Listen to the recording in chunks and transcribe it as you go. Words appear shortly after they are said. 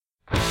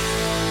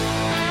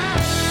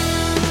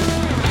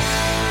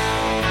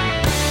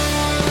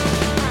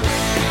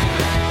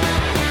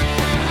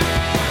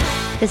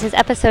This is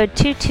episode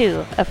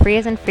 22 of Free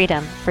as in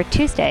Freedom for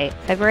Tuesday,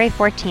 February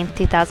 14th,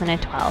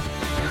 2012.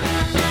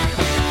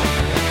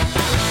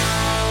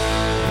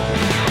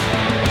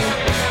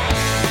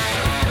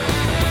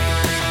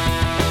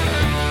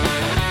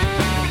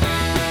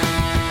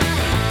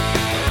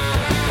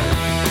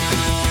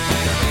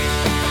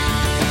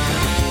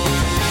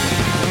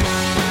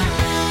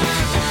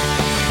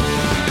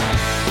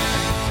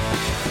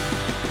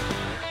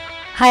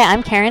 Hi,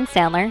 I'm Karen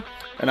Sandler.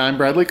 And I'm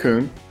Bradley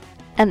Kuhn.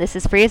 And this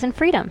is Free as in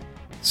Freedom.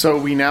 So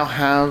we now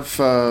have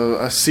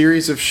a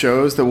series of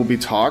shows that will be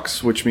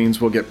talks, which means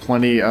we'll get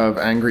plenty of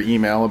angry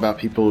email about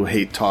people who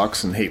hate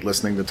talks and hate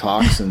listening to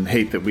talks and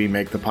hate that we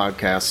make the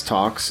podcast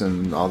talks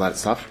and all that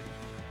stuff.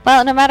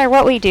 Well, no matter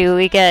what we do,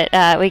 we get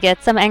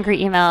some angry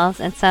emails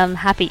and some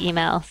happy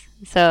emails.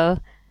 So,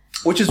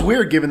 which is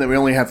weird given that we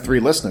only have 3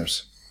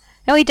 listeners.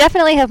 And we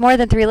definitely have more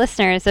than 3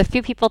 listeners. More than a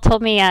few people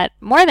told me at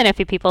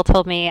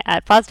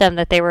FOSDEM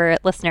that they were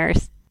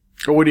listeners.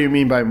 What do you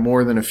mean by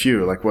more than a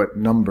few? Like, what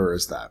number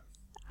is that?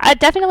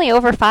 Definitely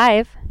over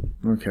 5.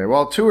 Okay,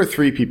 well, 2 or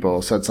 3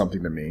 people said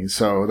something to me,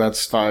 so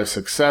that's 5,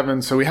 6,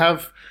 7. So we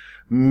have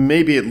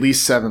maybe at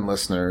least 7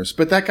 listeners.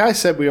 But that guy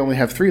said we only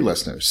have 3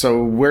 listeners.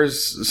 So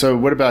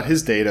what about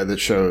his data that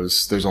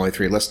shows there's only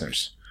 3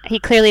 listeners? He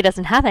clearly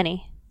doesn't have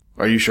any.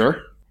 Are you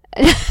sure?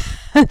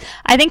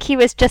 I think he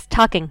was just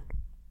talking.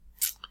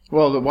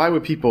 Well, why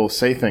would people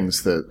say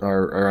things that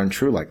are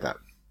untrue like that?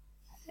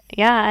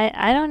 Yeah,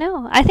 I don't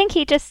know. I think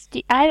he just,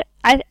 I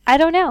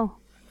don't know.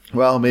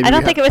 Well, maybe I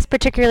don't think it was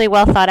particularly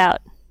well thought out.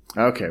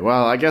 Okay,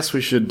 well, I guess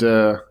we should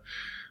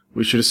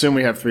assume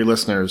we have 3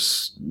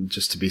 listeners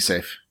just to be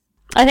safe.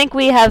 I think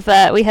we have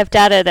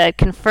data that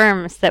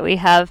confirms that we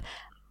have.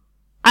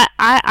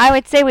 I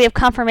would say we have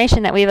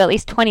confirmation that we have at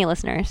least 20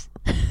 listeners.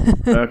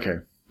 Okay.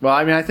 Well,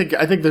 I mean, I think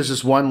there's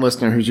just one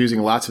listener who's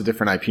using lots of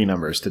different IP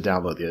numbers to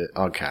download the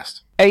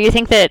podcast. Or you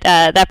think that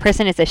that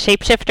person is a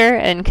shapeshifter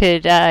and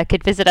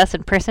could visit us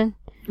in person?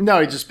 No,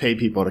 he just paid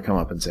people to come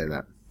up and say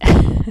that.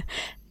 We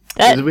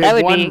that have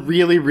would one be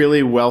really,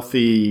 really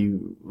wealthy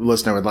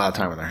listener with a lot of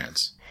time on their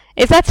hands.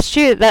 If that's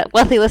true, that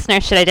wealthy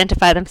listener should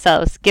identify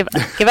themselves. Give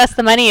us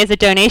the money as a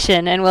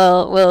donation, and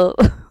we'll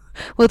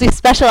do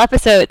special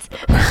episodes.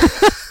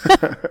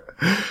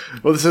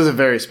 Well, this is a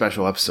very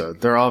special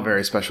episode. They're all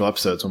very special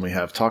episodes when we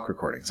have talk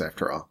recordings,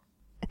 after all.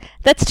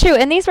 That's true,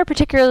 and these were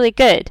particularly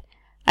good,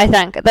 I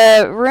think.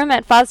 The room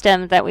at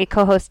FOSDEM that we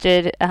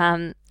co-hosted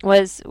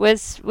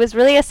was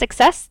really a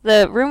success.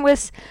 The room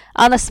was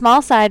on the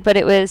small side, but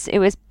it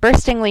was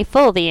burstingly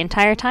full the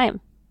entire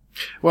time.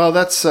 Well,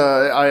 that's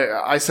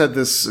I said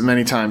this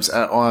many times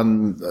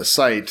on the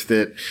site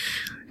that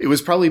it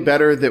was probably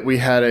better that we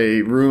had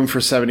a room for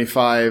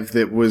 75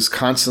 that was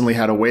constantly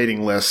had a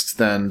waiting list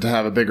than to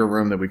have a bigger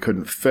room that we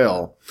couldn't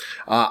fill.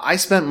 I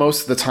spent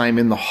most of the time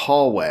in the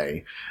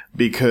hallway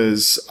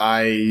because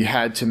I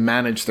had to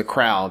manage the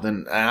crowd,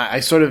 and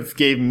I sort of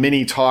gave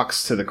mini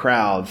talks to the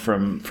crowd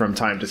from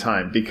time to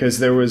time because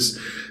there was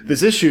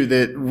this issue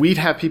that we'd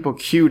have people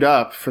queued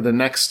up for the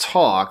next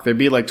talk. There'd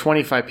be like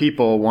 25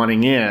 people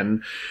wanting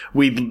in.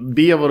 We'd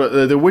be able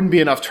to, there wouldn't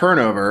be enough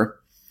turnover.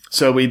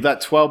 So we'd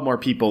let 12 more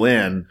people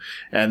in,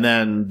 and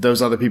then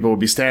those other people would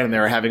be standing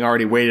there having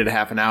already waited a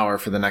half an hour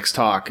for the next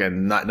talk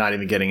and not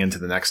even getting into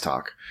the next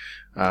talk.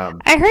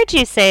 I heard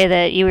you say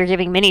that you were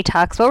giving mini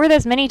talks. What were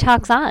those mini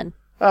talks on?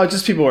 Oh,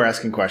 just people were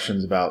asking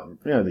questions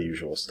about, the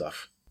usual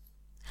stuff.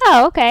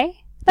 Oh,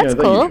 okay. That's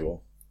cool.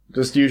 Usual.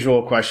 Just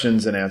usual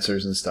questions and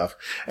answers and stuff.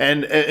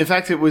 And in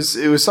fact, it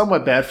was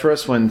somewhat bad for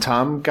us when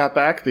Tom got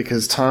back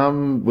because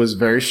Tom was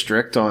very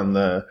strict on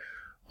the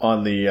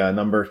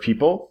number of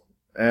people.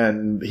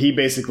 And he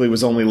basically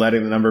was only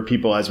letting the number of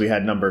people as we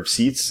had number of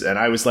seats, and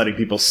I was letting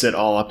people sit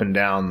all up and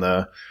down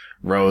the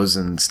rows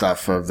and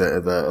stuff of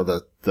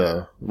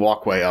the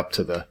walkway up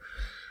to the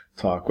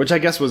talk, which I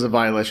guess was a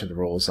violation of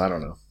the rules. I don't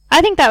know.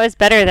 I think that was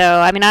better, though.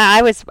 I mean,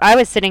 I was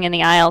sitting in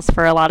the aisles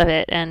for a lot of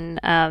it, and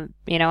I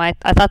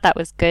thought that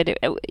was good.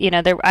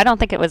 I don't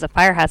think it was a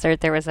fire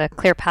hazard. There was a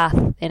clear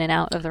path in and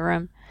out of the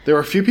room. There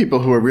were a few people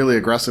who were really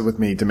aggressive with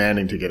me,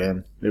 demanding to get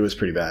in. It was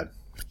pretty bad.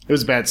 It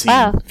was a bad scene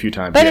a few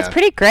times. But it's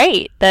pretty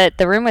great that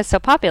the room was so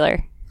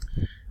popular.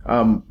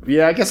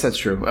 Yeah, I guess that's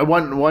true.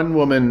 One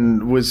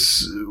woman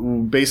was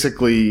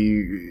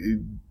basically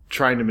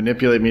trying to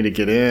manipulate me to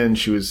get in.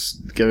 She was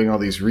giving all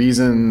these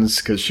reasons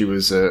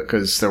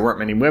because there weren't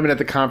many women at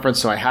the conference,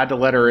 so I had to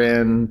let her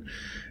in.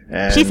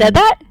 And she said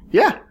that?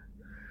 Yeah.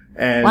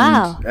 And,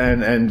 wow.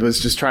 And was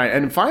just trying.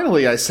 And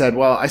finally I said,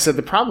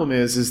 the problem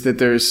is that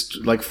there's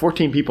like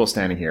 14 people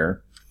standing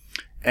here.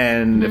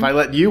 And if I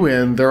let you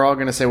in, they're all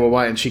going to say, well,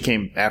 why? And she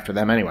came after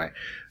them anyway.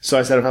 So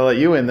I said, if I let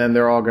you in, then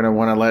they're all going to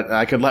want to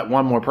I could let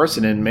one more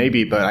person in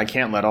maybe, but I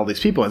can't let all these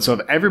people in. So if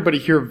everybody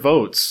here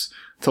votes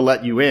to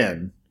let you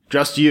in,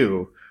 just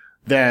you,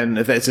 then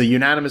if it's a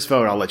unanimous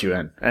vote, I'll let you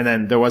in. And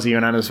then there was a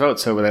unanimous vote,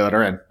 so they let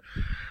her in.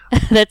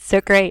 That's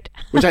so great.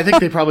 Which I think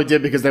they probably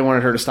did because they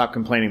wanted her to stop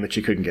complaining that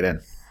she couldn't get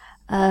in.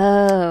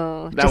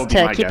 Oh, that just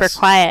to keep her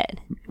quiet.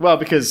 Well,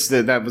 because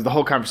that was the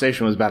whole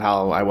conversation was about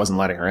how I wasn't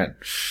letting her in.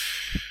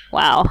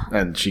 Wow.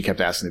 And she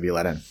kept asking to be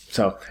let in.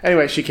 So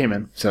anyway, she came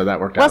in, so that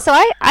worked out. Well, so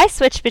I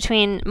switched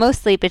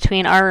mostly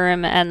between our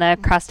room and the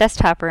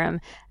cross-desktop room.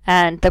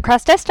 And the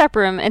cross-desktop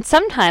room, and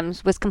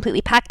sometimes was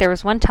completely packed. There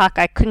was one talk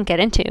I couldn't get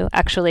into,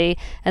 actually,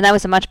 and that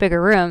was a much bigger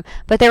room.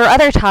 But there were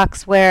other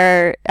talks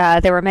where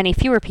there were many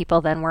fewer people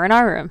than were in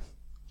our room.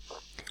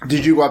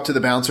 Did you go up to the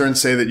bouncer and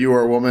say that you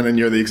were a woman and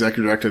you're the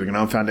executive director of the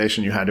Gnome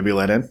Foundation, you had to be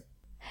let in?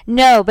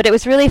 No, but it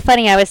was really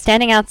funny. I was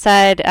standing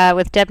outside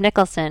with Deb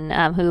Nicholson,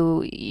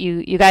 who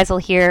you guys will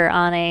hear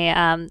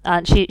on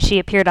she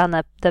appeared on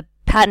the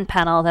patent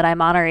panel that I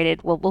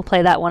moderated. We'll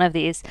play that one of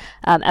these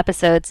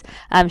episodes.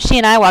 She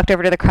and I walked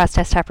over to the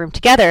cross-desktop room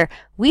together.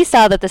 We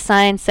saw that the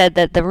sign said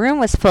that the room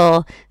was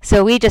full,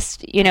 so we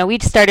just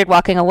started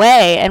walking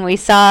away, and we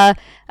saw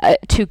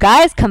two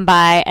guys come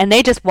by, and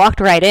they just walked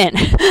right in.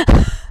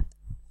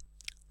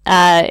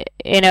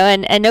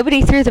 And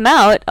nobody threw them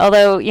out.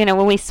 Although,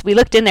 when we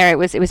looked in there, it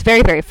was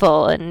very, very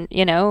full, and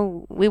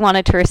we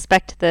wanted to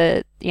respect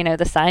the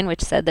sign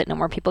which said that no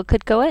more people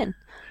could go in.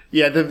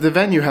 Yeah, the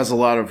venue has a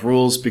lot of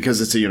rules because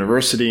it's a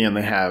university, and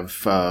they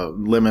have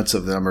limits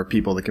of the number of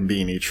people that can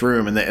be in each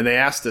room. And they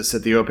asked us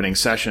at the opening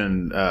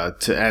session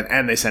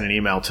and they sent an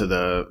email to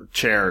the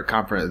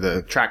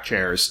track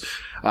chairs,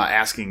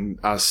 asking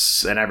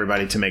us and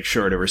everybody to make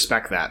sure to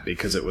respect that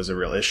because it was a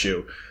real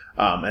issue.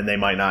 And they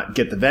might not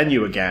get the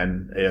venue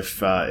again if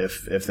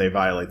they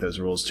violate those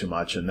rules too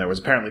much. And there was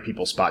apparently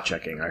people spot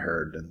checking, I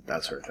heard, and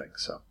that sort of thing.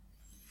 So,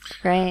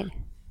 right.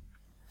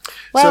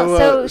 Well,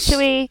 so should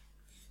we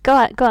go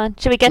on?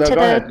 Should we get to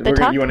the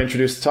talk? You want to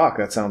introduce the talk?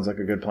 That sounds like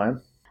a good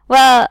plan.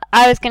 Well,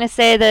 I was going to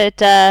say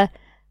that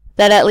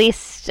at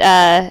least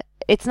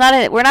it's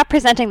not we're not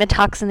presenting the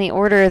talks in the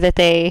order that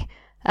they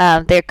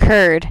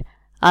occurred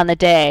on the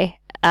day.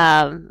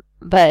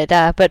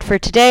 But for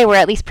today, we're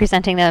at least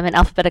presenting them in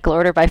alphabetical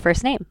order by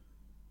first name.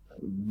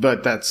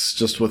 But that's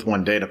just with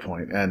one data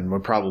point, and we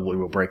probably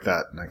will break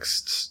that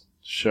next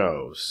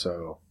show.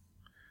 So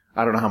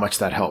I don't know how much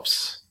that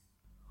helps.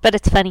 But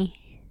it's funny.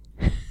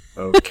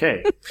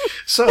 Okay.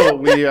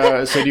 So do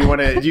you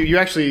want to? You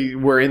actually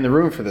were in the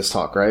room for this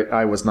talk, right?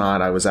 I was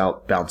not. I was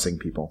out bouncing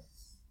people.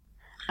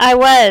 I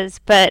was,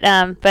 but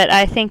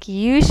I think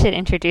you should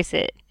introduce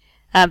it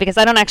because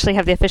I don't actually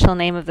have the official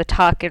name of the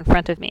talk in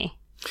front of me.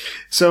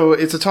 So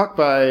it's a talk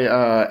by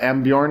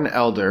Ambjorn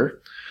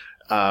Elder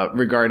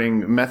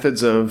regarding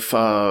methods of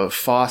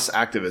FOSS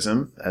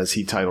activism, as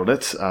he titled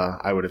it.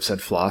 I would have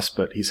said floss,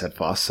 but he said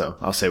FOSS, so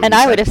I'll say what and he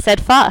I said. would have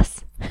said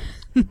FOSS.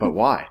 But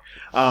why?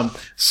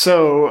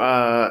 So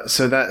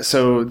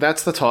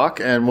that's the talk,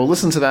 and we'll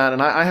listen to that.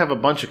 And I have a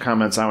bunch of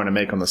comments I want to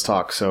make on this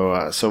talk.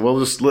 So we'll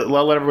just let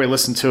everybody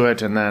listen to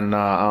it, and then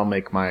I'll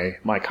make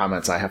my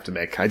comments I have to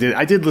make. I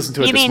did listen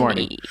to it this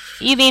morning.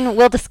 You mean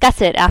we'll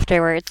discuss it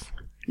afterwards?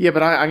 Yeah,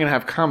 but I'm going to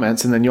have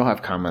comments, and then you'll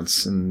have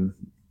comments, and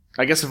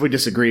I guess if we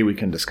disagree, we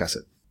can discuss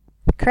it.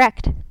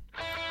 Correct.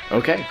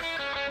 Okay.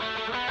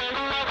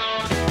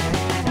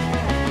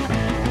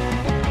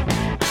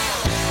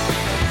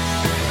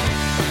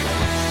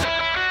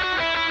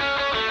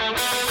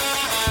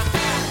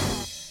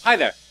 Hi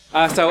there.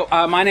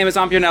 My name is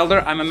Ambjorn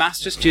Elder. I'm a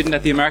master's student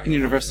at the American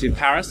University of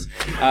Paris,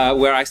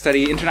 where I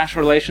study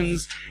international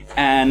relations,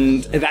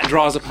 and that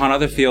draws upon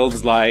other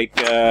fields like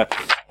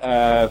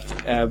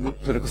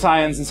political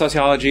science and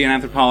sociology and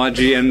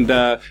anthropology and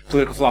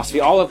political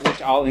philosophy, all of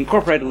which I'll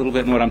incorporate a little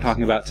bit in what I'm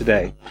talking about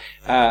today.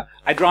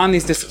 I draw on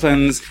these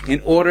disciplines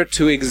in order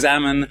to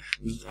examine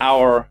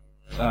our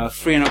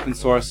free and open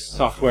source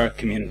software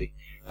community.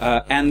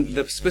 And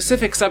the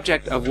specific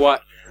subject of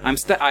what I'm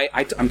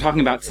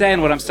talking about today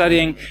and what I'm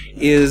studying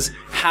is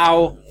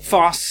how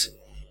FOSS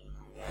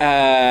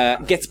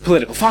gets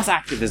political, FOSS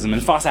activism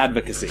and FOSS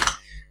advocacy.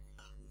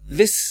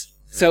 This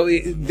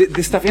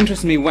stuff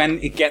interests me when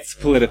it gets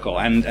political,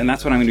 and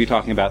that's what I'm going to be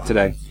talking about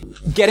today.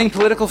 Getting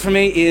political for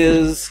me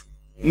is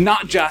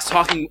not just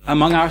talking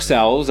among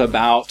ourselves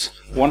about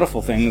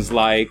wonderful things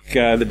like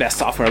the best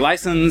software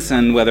license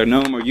and whether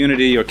GNOME or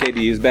Unity or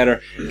KDE is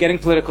better. Getting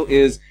political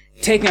is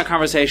taking our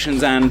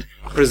conversations and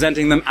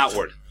presenting them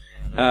outward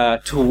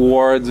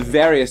towards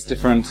various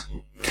different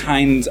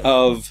kinds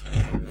of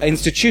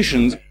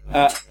institutions,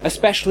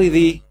 especially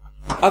the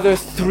other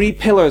three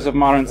pillars of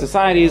modern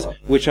societies,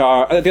 which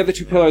are the other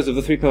two pillars of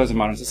the three pillars of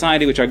modern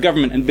society, which are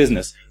government and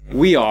business.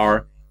 We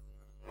are,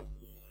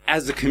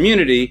 as a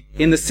community,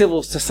 in the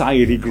civil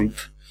society group.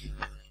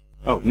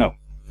 Oh no,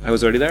 I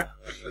was already there.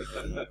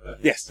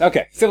 Yes,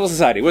 okay, civil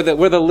society. We're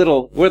the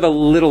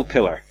little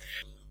pillar.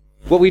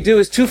 What we do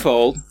is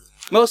twofold.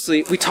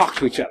 Mostly, we talk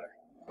to each other.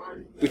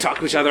 We talk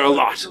to each other a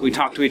lot. We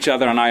talk to each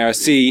other on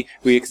IRC.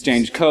 We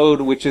exchange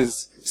code, which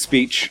is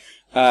speech.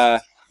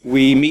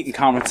 We meet in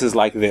conferences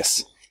like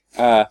this.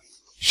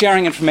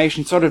 Sharing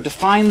information sort of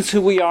defines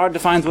who we are,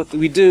 defines what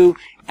we do,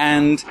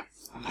 and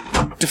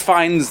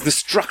defines the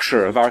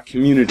structure of our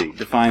community,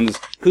 defines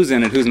who's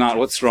in it, who's not,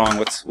 what's strong,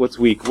 what's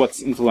weak,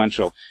 what's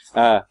influential.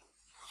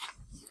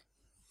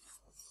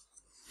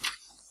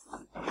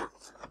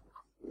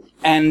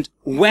 And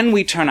when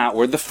we turn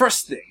outward, the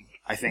first thing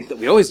I think that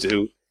we always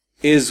do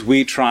is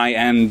we try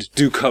and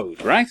do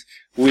code, right?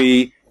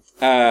 We,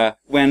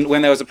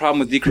 when there was a problem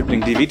with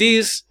decrypting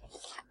DVDs,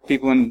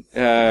 people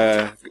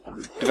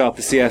developed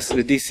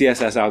the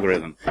DCSS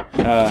algorithm.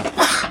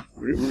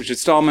 Richard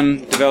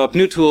Stallman developed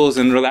new tools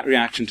in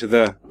reaction to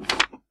the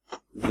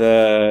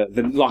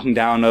locking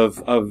down of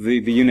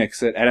the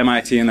Unix at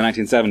MIT in the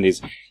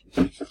 1970s.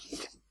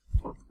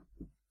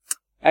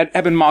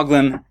 Eben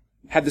Moglen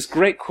had this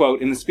great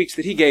quote in the speech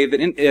that he gave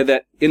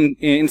that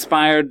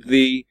inspired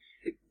the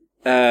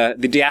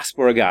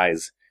diaspora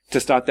guys to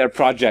start their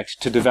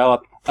project to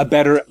develop a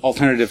better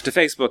alternative to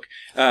Facebook.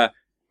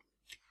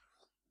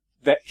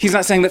 That he's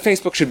not saying that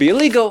Facebook should be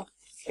illegal;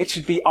 it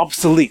should be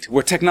obsolete.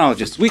 We're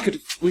technologists. We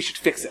should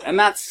fix it, and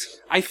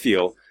that's, I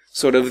feel,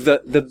 sort of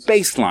the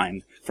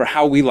baseline for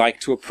how we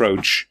like to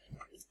approach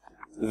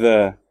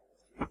the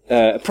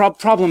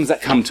problems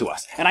that come to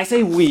us. And I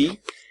say we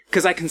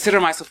because I consider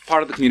myself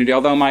part of the community,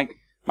 although my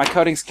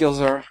coding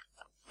skills are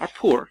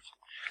poor.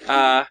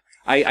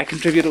 I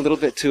contribute a little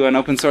bit to an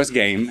open source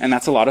game, and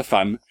that's a lot of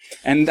fun.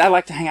 And I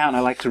like to hang out, and I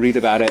like to read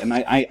about it, and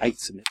I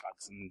submit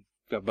bugs and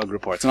bug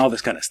reports and all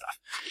this kind of stuff.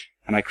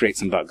 And I create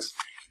some bugs.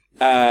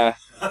 So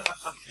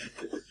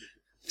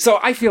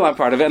I feel I'm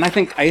part of it, and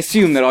I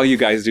assume that all you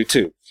guys do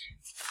too.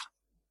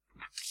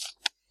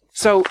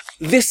 So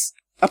this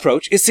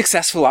approach is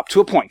successful up to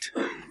a point.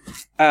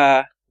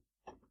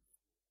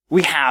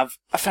 We have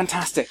a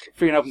fantastic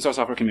free and open source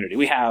software community.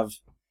 We have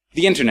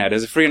the internet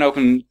as an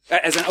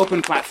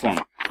open platform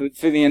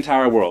for the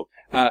entire world.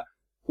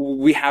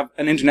 We have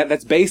an internet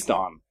that's based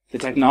on the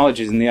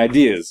technologies and the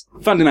ideas,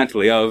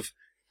 fundamentally, of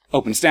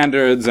open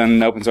standards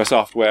and open source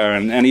software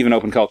and even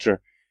open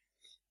culture.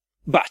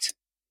 But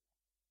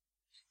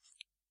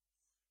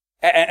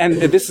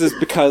this is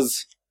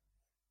because,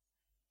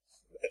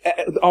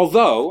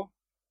 although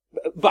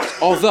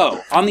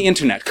on the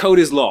internet, code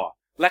is law.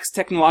 Lex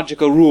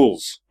technologica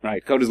rules,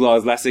 right? Code is law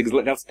is lex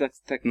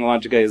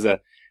technologica is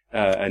a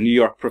New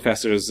York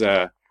professor's,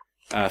 law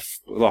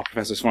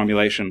professor's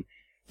formulation.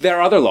 There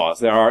are other laws.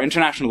 There are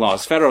international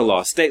laws, federal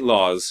laws, state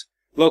laws,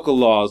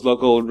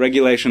 local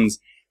regulations.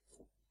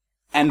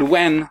 And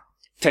when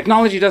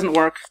technology doesn't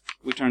work,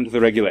 we turn to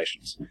the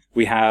regulations.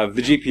 We have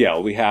the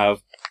GPL. We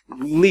have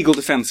legal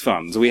defense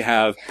funds. We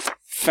have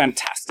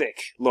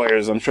fantastic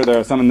lawyers. I'm sure there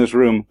are some in this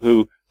room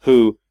who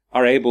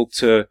are able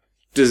to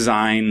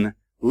design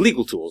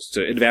legal tools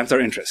to advance our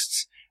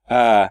interests.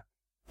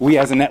 We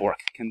as a network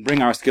can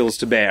bring our skills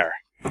to bear.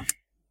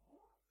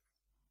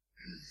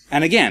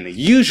 And again,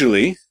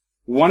 usually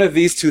one of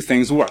these two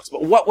things works.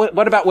 But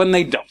what about when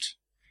they don't?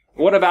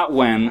 What about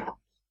when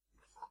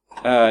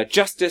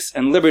justice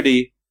and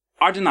liberty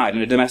are denied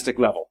on a domestic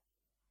level?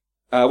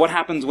 What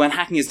happens when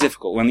hacking is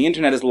difficult, when the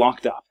internet is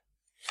locked up?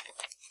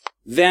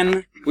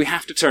 Then we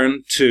have to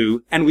turn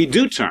to, and we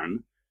do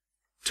turn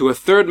to a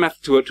third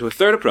method, to a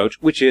third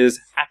approach, which is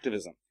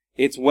activism.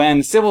 It's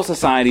when civil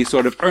society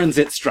sort of earns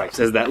its stripes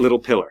as that little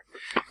pillar.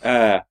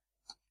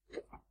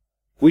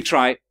 We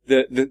try,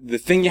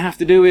 the thing you have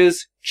to do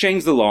is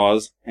change the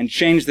laws and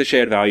change the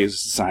shared values of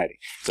society.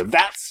 So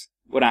that's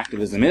what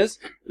activism is.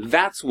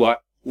 That's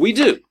what we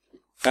do.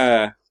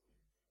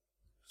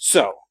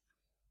 So,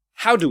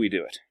 how do we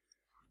do it?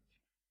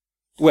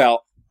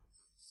 Well,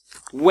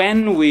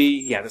 when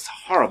we, this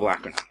horrible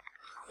acronym.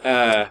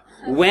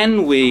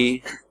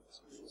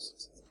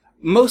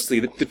 Mostly,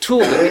 the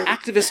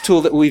activist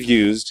tool that we've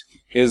used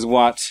is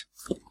what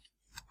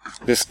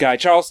this guy,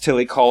 Charles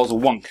Tilly, calls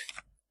WUNC.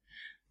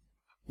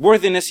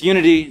 Worthiness,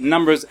 unity,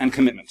 numbers, and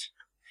commitment.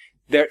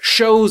 They're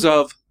shows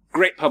of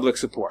great public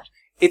support.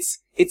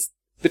 It's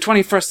the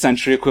 21st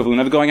century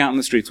equivalent of going out in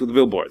the streets with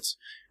billboards.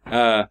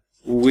 And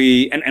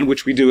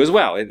which we do as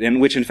well, and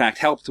which in fact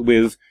helped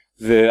with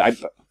I'm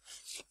a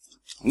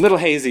little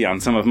hazy on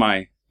some of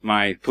my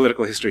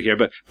political history here,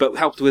 but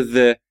helped with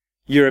the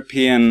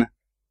European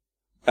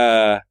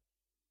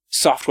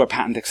software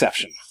patent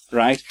exception,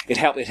 right? It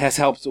has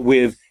helped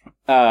with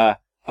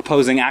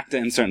opposing ACTA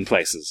in certain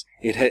places.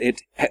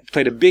 It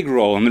played a big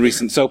role in the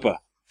recent SOPA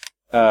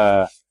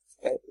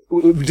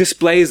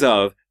displays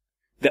of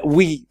that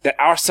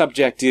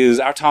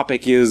our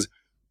topic is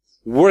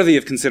worthy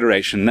of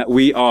consideration, that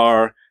we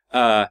are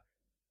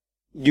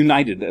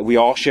united, that we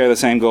all share the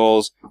same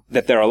goals,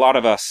 that there are a lot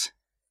of us,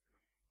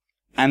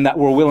 and that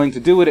we're willing to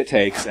do what it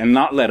takes and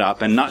not let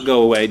up and not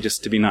go away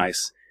just to be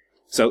nice.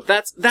 So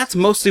that's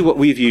mostly what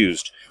we've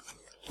used.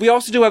 We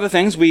also do other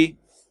things. We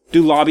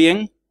do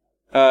lobbying.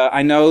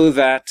 I know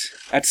that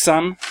at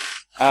Sun,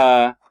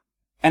 and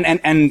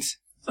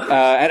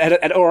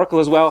at Oracle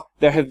as well,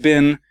 there have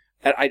been,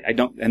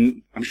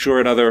 and I'm sure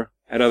at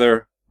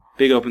other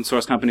big open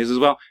source companies as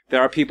well,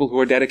 there are people who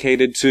are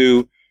dedicated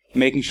to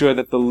making sure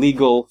that the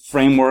legal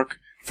framework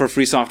for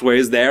free software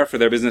is there for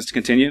their business to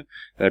continue.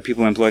 There are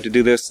people employed to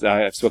do this.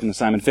 I've spoken to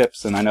Simon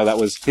Phipps, and I know that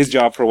was his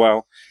job for a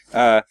while.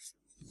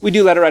 We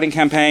do letter writing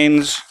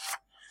campaigns.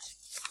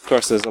 Of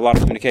course, there's a lot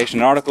of communication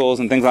and articles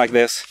and things like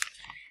this.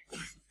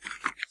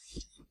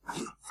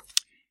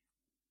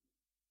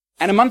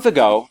 And a month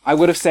ago, I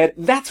would have said,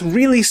 that's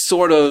really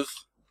sort of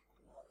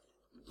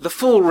the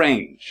full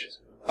range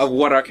of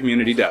what our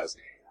community does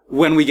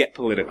when we get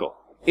political.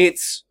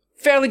 It's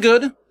fairly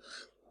good,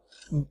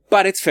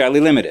 but it's fairly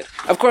limited.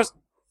 Of course,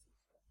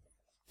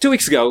 2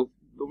 weeks ago,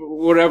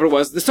 whatever it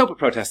was, the SOPA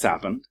protests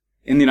happened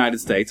in the United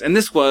States, and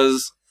this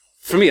was,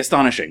 for me,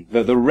 astonishing.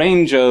 The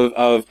range of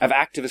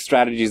activist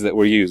strategies that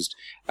were used.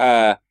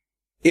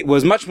 It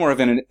was much more of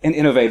an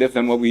innovative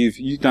than what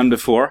we've done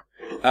before.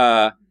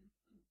 Do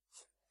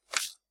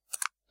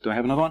I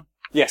have another one?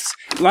 Yes.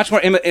 Much more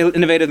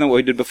innovative than what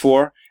we did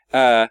before.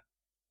 It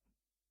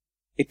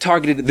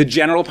targeted the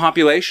general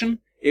population.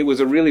 It was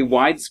a really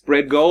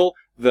widespread goal.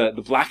 The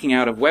blacking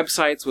out of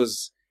websites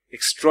was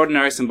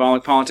extraordinary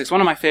symbolic politics.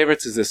 One of my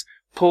favorites is this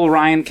Paul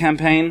Ryan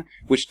campaign,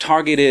 which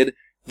targeted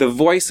the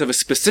voice of a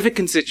specific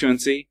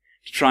constituency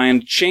to try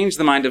and change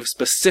the mind of a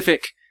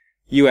specific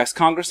U.S.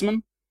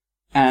 congressman,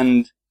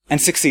 and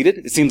succeeded.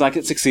 It seems like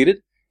it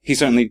succeeded. He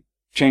certainly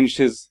changed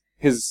his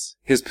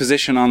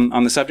position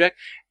on the subject.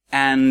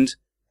 And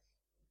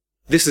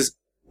this is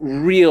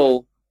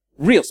real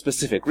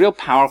specific, real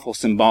powerful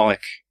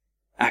symbolic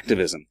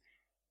activism.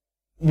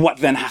 What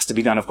then has to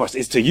be done, of course,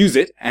 is to use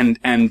it and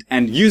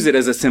use it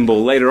as a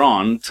symbol later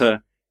on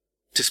to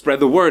spread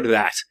the word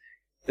that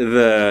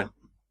the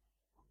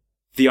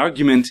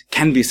argument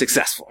can be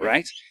successful,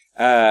 right?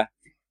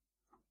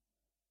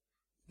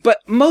 But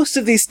most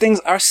of these things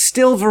are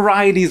still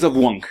varieties of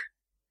WUNC.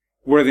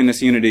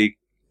 Worthiness, unity,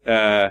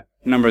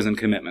 numbers, and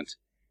commitment.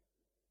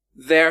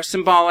 They're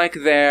symbolic,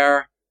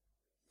 they're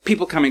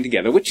people coming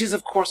together, which is,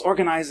 of course,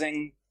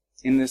 organizing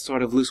in this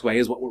sort of loose way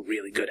is what we're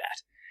really good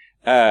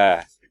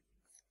at.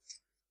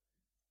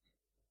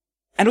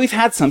 And we've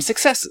had some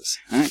successes.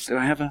 Right? Do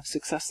I have a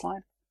success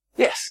slide?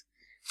 Yes.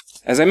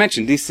 As I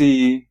mentioned,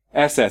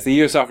 DCSS, the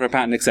U.S. Software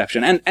Patent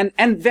Exception,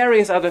 and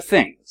various other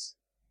things.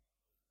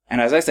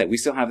 And as I said, we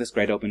still have this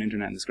great open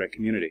internet and this great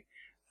community.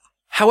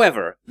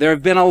 However, there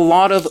have been a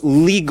lot of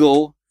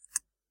legal,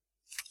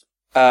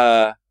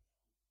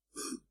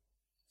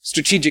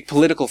 strategic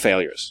political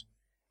failures.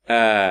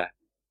 The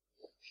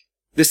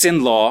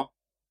SIND law,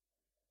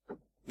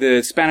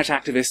 the Spanish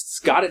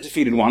activists got it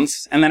defeated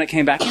once, and then it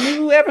came back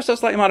in ever so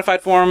slightly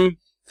modified form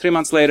 3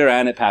 months later,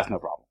 and it passed no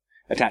problem,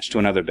 attached to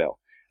another bill.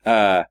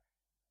 The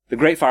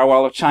Great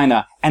Firewall of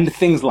China, and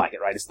things like it,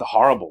 right? It's the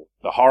horrible,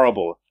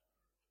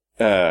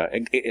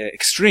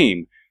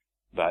 extreme,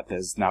 but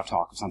there's now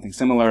talk of something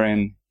similar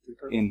in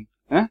Twitter?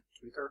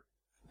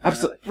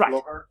 Absolutely, right.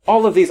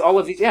 All of these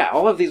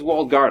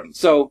walled gardens.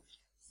 So,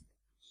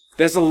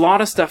 there's a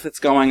lot of stuff that's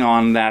going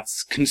on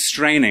that's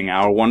constraining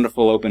our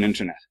wonderful open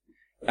internet.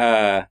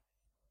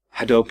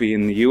 Hadopi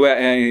in the US,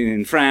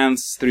 in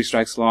France, Three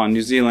Strikes Law in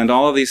New Zealand,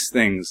 all of these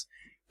things,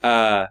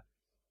 that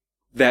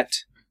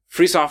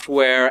free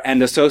software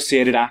and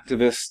associated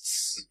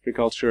activists, free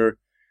culture,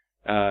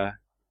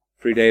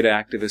 free data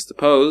activists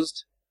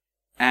opposed,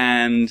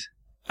 and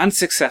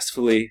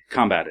unsuccessful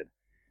combated.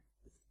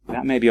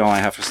 That may be all I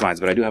have for slides,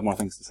 but I do have more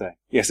things to say.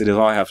 Yes, it is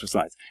all I have for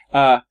slides.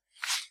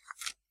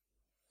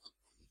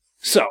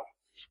 So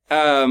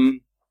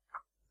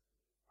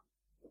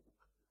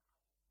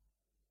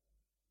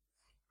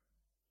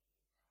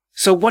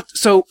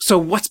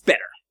what's better?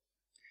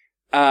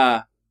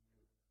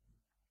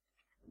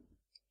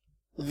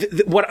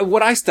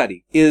 What I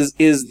study is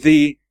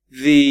the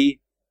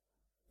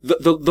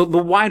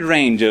wide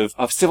range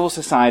of civil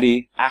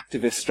society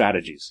activist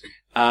strategies.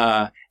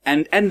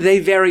 And they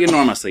vary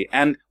enormously.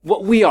 And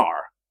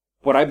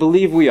what I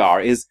believe we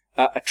are, is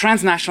a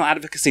transnational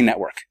advocacy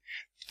network.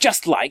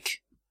 Just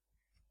like,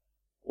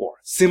 or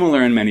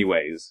similar in many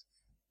ways,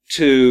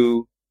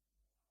 to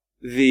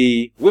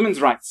the women's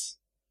rights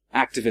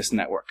activist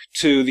network,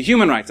 to the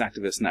human rights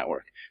activist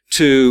network,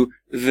 to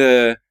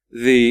the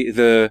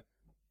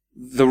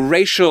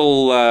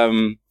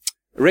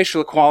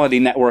racial equality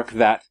network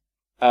that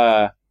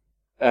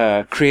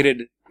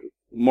created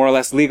more or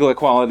less legal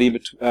equality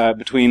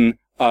between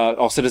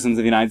all citizens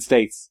of the United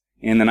States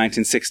in the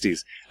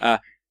 1960s.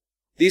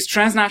 These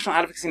transnational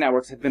advocacy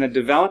networks have been a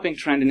developing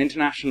trend in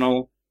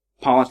international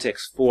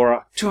politics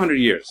for 200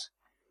 years.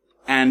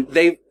 And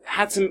they've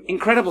had some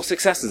incredible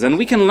successes, and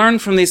we can learn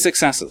from these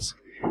successes.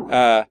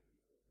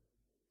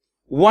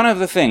 One of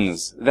the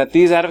things that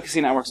these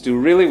advocacy networks do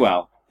really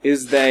well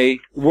is they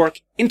work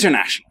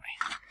internationally,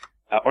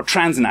 or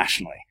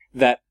transnationally,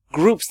 that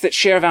groups that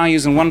share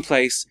values in one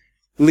place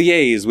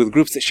liaise with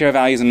groups that share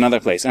values in another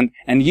place, and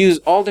use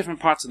all different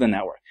parts of the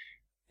network.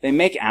 They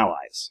make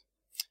allies.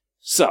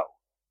 So,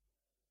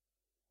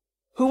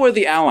 who are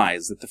the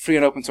allies that the free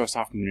and open source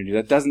software community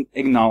that doesn't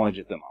acknowledge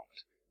at the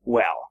moment?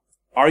 Well,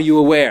 are you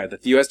aware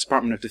that the U.S.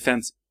 Department of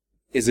Defense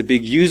is a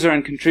big user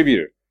and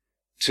contributor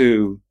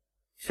to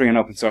free and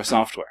open source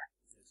software?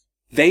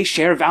 They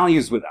share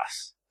values with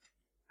us.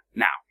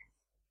 Now,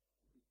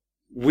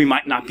 we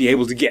might not be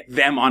able to get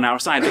them on our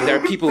side, but there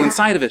are people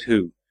inside of it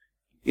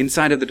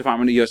inside of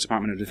the U.S.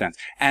 Department of Defense.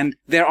 And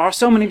there are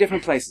so many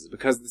different places,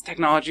 because the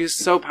technology is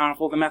so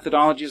powerful, the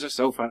methodologies are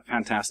so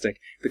fantastic,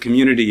 the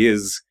community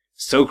is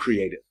so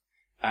creative,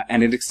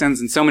 and it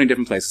extends in so many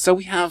different places. So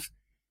we have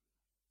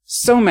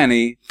so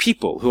many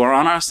people who are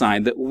on our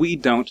side that we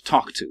don't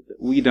talk to,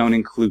 that we don't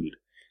include,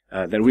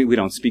 that we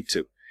don't speak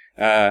to.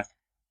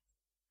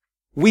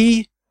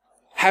 We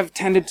have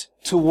tended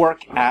to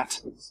work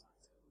at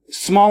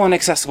small and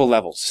accessible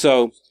levels.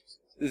 So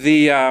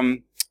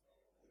the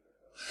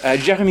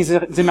Jeremy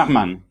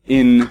Zimmerman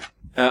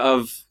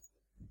of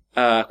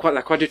La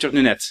Quadrature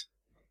du Net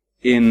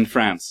in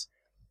France,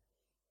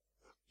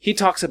 he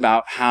talks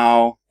about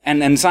how,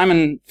 and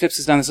Simon Phipps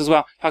has done this as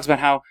well, talks about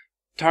how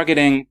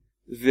targeting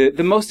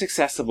the most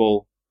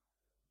accessible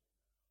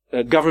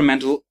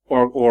governmental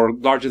or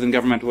larger than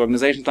governmental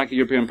organizations like the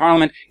European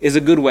Parliament is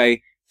a good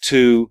way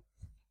to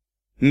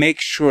make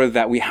sure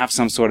that we have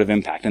some sort of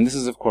impact. And this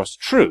is, of course,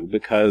 true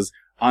because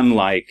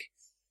unlike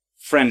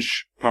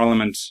French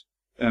Parliament,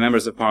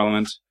 members of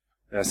Parliament,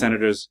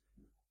 senators,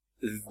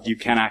 you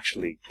can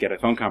actually get a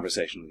phone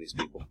conversation with these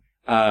people.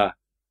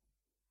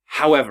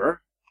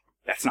 However,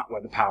 that's not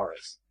where the power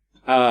is.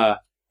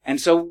 And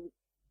so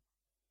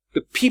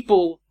the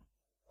people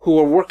who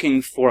are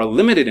working for a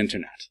limited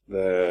internet,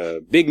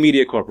 the big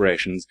media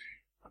corporations,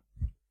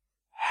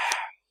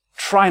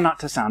 try not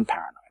to sound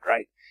paranoid,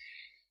 right?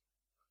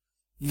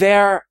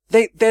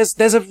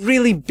 There's a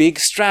really big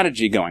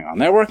strategy going on.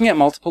 They're working at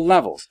multiple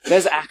levels.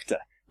 There's ACTA.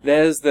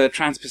 There's the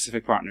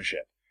Trans-Pacific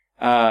Partnership.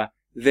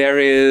 There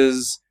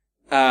is,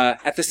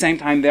 at the same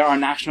time, there are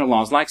national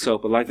laws like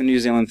SOPA, like the New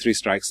Zealand Three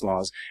Strikes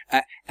laws.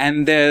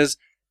 And there's,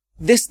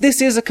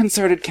 this is a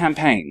concerted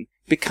campaign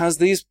because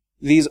these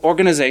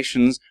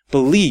organizations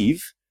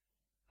believe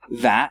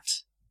that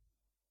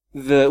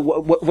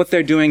what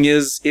they're doing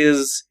is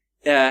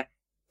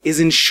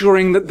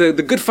ensuring that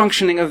the good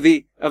functioning of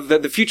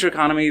the future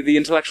economy, the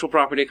intellectual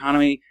property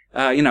economy,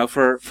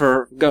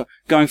 for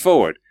going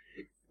forward.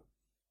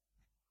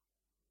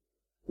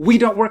 We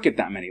don't work at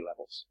that many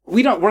levels.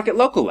 We don't work at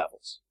local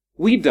levels.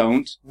 We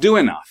don't do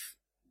enough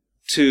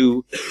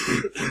to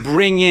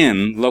bring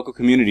in local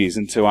communities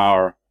into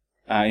our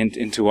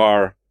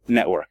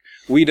network.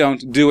 We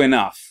don't do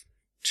enough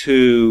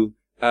to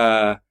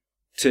talk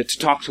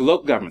to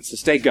local governments, to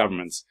state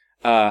governments,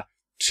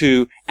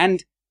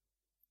 and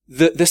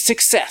the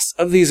success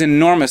of these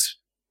enormous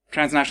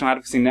transnational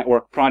advocacy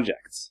network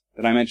projects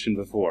that I mentioned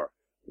before,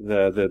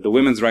 the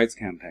women's rights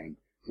campaign,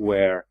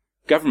 where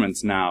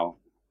governments now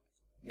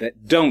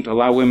that don't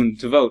allow women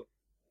to vote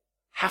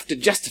have to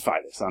justify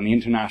this on the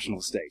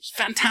international stage.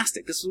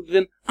 Fantastic. This would have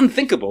been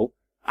unthinkable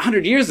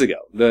 100 years ago.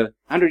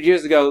 100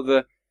 years ago,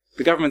 the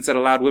governments that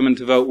allowed women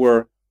to vote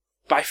were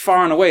by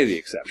far and away the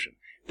exception.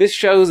 This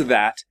shows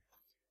that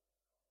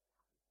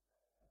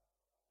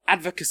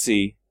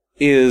advocacy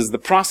is the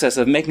process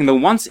of making the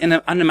once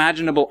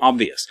unimaginable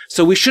obvious.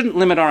 So we shouldn't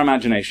limit our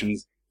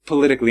imaginations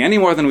politically any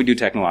more than we do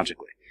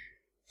technologically.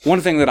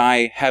 One thing that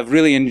I have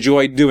really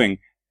enjoyed doing,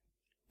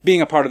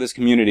 being a part of this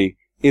community,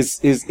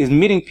 is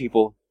meeting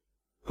people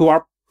who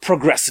are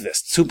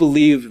progressivists, who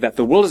believe that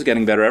the world is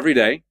getting better every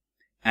day,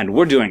 and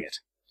we're doing it.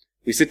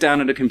 We sit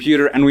down at a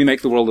computer and we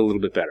make the world a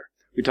little bit better.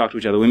 We talk to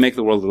each other, we make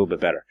the world a little bit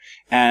better.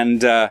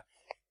 And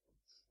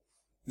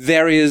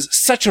there is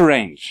such a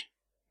range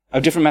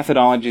of different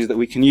methodologies that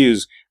we can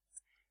use.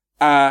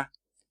 I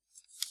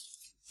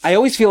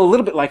always feel a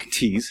little bit like a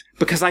tease,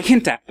 because I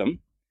hint at them,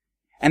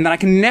 and then I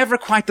can never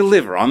quite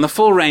deliver on the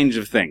full range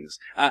of things.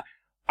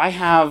 I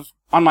have,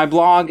 on my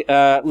blog,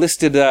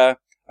 listed a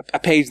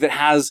page that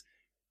has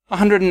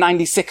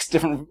 196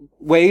 different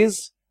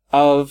ways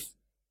of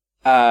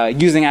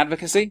using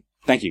advocacy.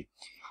 Thank you.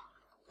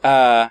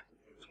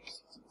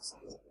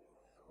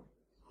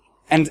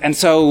 And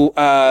so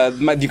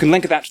you can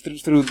link that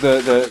through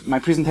my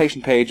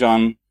presentation page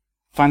on.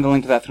 Find the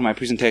link to that through my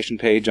presentation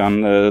page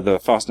on the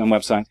FOSDEM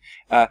website.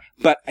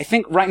 But I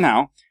think right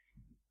now,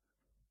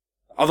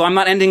 although I'm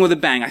not ending with a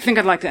bang, I think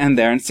I'd like to end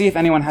there and see if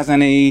anyone has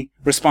any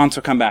response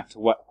or come back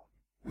to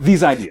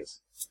these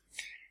ideas.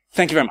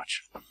 Thank you very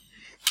much.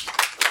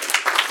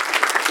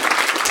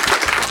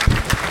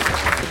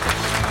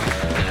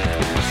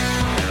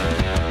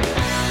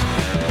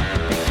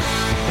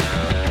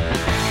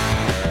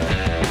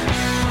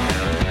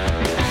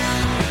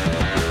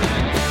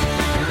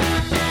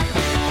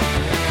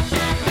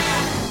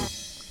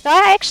 So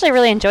I actually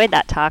really enjoyed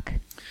that talk.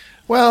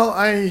 Well,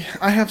 I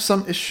have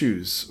some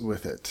issues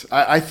with it.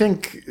 I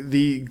think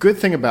the good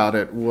thing about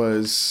it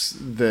was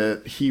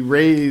that he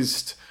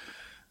raised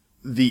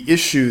the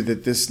issue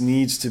that this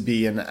needs to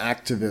be an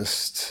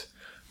activist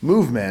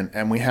movement,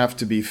 and we have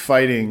to be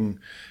fighting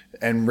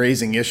and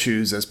raising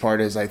issues as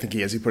part as, I think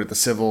as he put it, the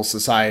civil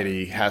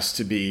society has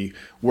to be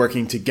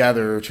working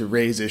together to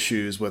raise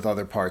issues with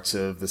other parts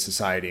of the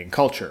society and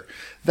culture.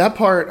 That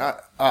part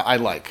I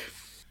like.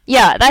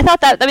 Yeah, I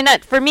thought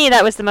that for me,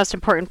 that was the most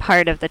important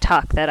part of the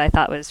talk that I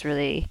thought was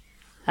really,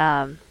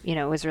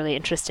 was really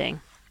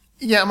interesting.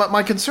 Yeah,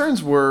 my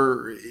concerns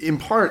were, in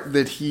part,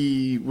 that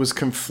he was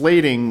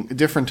conflating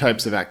different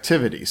types of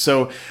activity.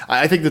 So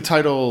I think the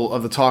title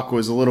of the talk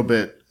was a little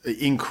bit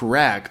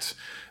incorrect,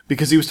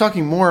 because he was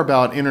talking more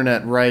about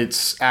internet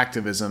rights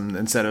activism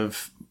instead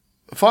of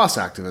FOSS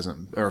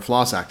activism, or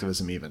floss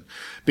activism even,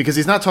 because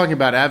he's not talking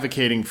about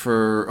advocating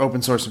for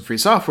open source and free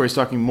software. He's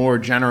talking more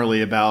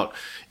generally about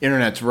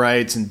internet's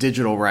rights and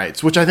digital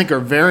rights, which I think are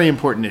very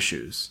important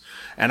issues.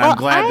 And I'm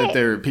glad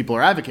that people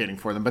are advocating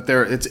for them, but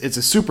it's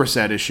a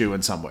superset issue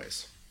in some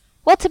ways.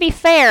 Well, to be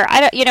fair,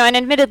 I don't, and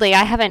admittedly,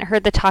 I haven't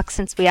heard the talk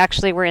since we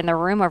actually were in the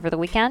room over the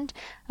weekend,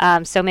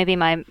 so maybe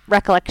my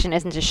recollection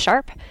isn't as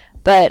sharp.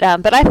 But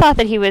I thought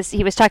that he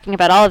was talking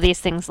about all of these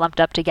things lumped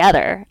up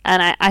together,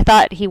 and I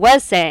thought he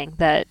was saying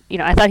that we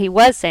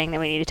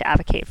needed to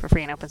advocate for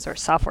free and open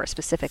source software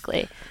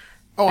specifically,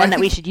 and that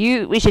we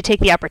should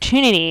take the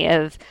opportunity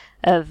of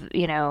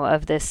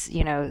this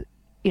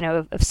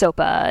of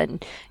SOPA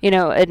and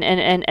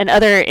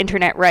other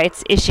internet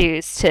rights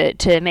issues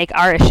to make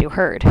our issue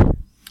heard.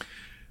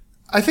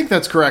 I think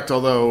that's correct,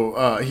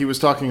 although he was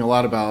talking a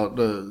lot about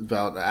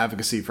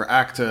advocacy for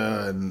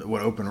ACTA and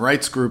what Open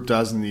Rights Group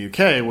does in the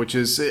UK, which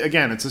is,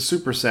 again, it's a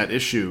superset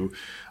issue,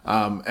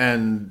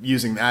 and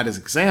using that as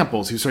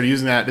examples. He was sort of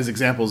using that as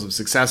examples of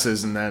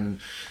successes and then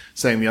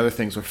saying the other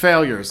things were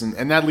failures.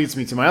 And that leads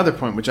me to my other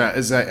point, which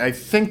I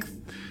think...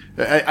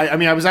 I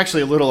mean, I was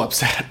actually a little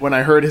upset when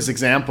I heard his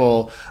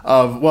example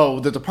of, well,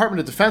 the Department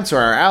of Defense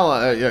are our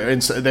ally,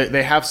 and so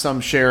they have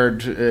some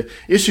shared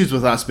issues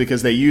with us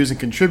because they use and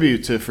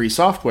contribute to free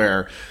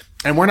software,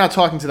 and we're not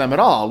talking to them at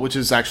all, which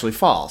is actually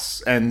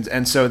false.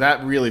 And so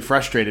that really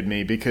frustrated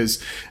me because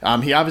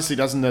he obviously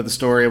doesn't know the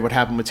story of what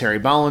happened with Terry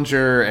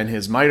Bollinger and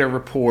his MITRE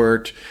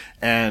report,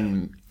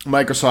 and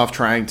Microsoft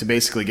trying to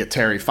basically get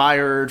Terry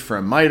fired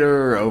from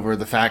MITRE over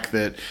the fact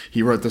that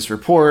he wrote this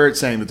report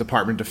saying the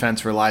Department of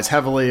Defense relies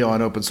heavily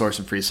on open source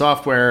and free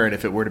software, and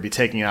if it were to be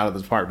taken out of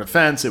the Department of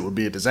Defense, it would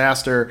be a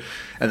disaster.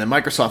 And then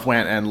Microsoft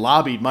went and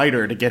lobbied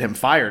MITRE to get him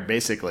fired,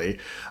 basically.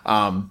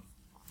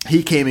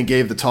 He came and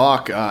gave the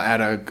talk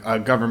at a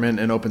government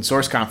and open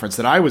source conference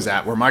that I was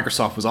at, where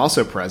Microsoft was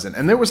also present.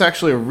 And there was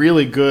actually a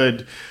really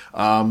good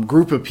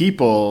group of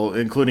people,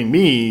 including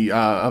me,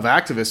 of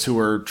activists who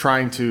were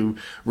trying to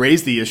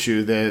raise the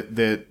issue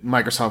that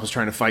Microsoft was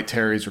trying to fight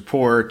Terry's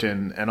report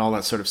and all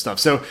that sort of stuff.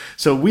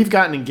 So we've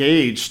gotten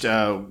engaged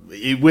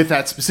with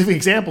that specific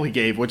example he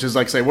gave, which is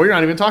like say, well, you're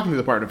not even talking to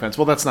the Department of Defense.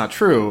 Well, that's not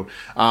true.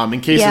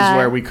 In cases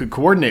where we could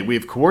coordinate,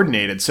 we've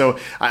coordinated. So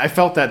I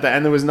felt that,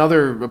 and there was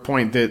another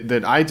point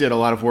that I did a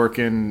lot of work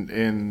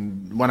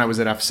in when I was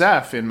at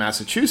FSF in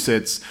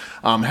Massachusetts,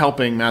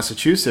 helping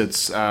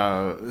Massachusetts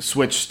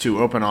switch to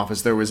OpenOffice.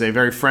 There was a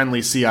very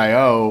friendly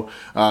CIO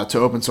to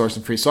open source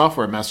and free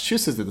software in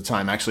Massachusetts at the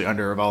time, actually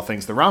under, of all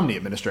things, the Romney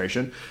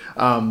administration.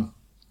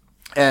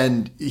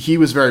 And he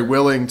was very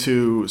willing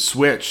to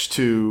switch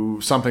to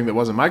something that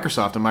wasn't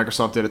Microsoft. And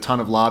Microsoft did a ton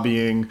of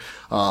lobbying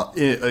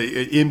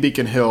in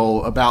Beacon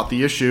Hill about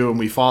the issue, and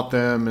we fought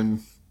them.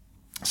 And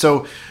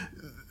so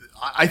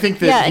I think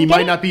that he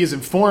might not be as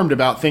informed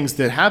about things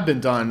that have been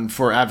done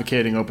for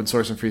advocating open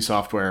source and free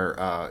software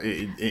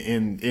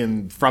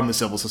from the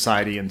civil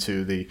society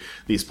into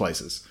these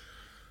places.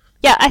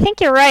 Yeah, I think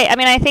you're right. I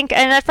mean,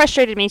 and that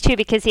frustrated me too,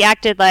 because he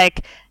acted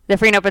like the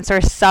free and open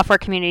source software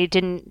community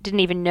didn't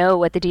even know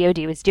what the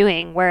DoD was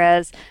doing.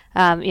 Whereas,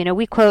 I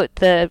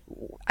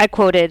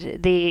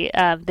quoted the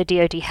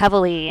DoD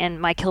heavily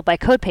in my Killed by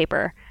Code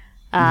paper.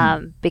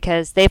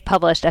 Because they've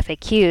published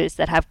FAQs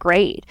that have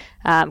great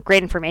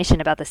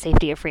information about the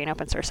safety of free and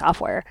open source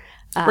software.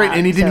 Right,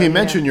 and he didn't even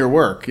mention your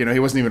work. He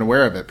wasn't even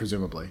aware of it,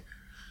 presumably.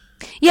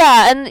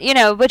 Yeah,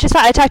 and which is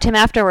why I talked to him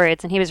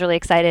afterwards, and he was really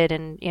excited,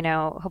 and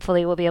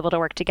hopefully we'll be able to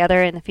work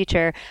together in the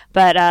future.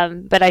 But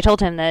I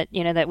told him that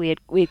that we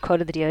had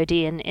quoted the DoD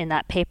in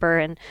that paper,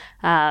 and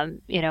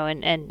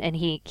and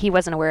he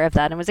wasn't aware of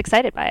that and was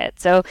excited by it.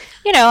 So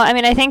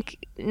I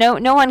think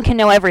no one can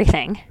know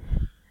everything.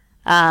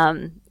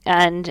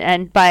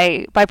 And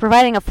by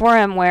providing a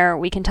forum where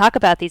we can talk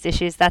about these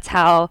issues, that's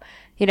how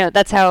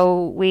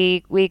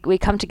we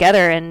come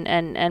together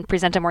and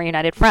present a more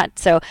united front.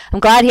 So I'm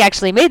glad he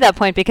actually made that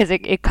point, because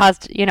it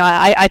caused,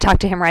 I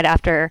talked to him right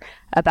after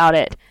about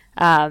it.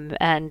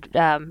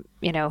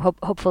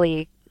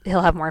 Hopefully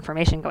he'll have more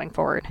information going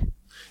forward.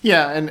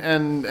 Yeah,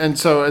 and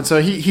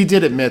so he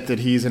did admit that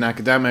he's an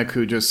academic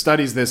who just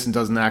studies this and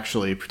doesn't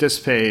actually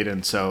participate,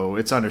 and so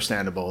it's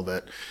understandable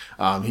that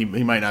he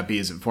might not be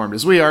as informed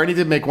as we are. And he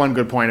did make one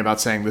good point about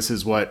saying this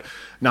is what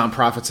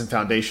nonprofits and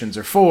foundations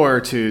are for,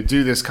 to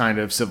do this kind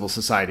of civil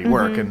society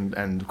work.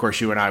 And of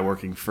course, you and I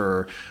working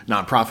for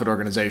nonprofit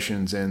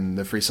organizations in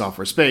the free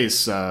software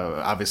space,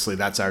 obviously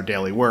that's our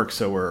daily work,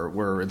 so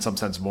we're in some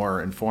sense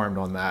more informed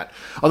on that.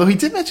 Although he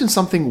did mention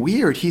something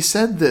weird. He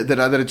said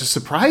that it just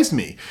surprised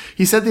me.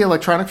 He said the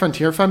Electronic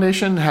Frontier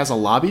Foundation has a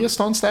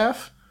lobbyist on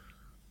staff.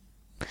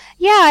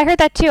 Yeah, I heard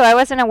that too. I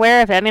wasn't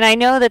aware of it. I mean, I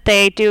know that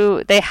they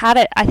do. They had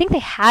it. I think they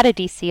had a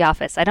DC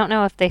office. I don't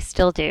know if they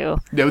still do.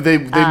 No, they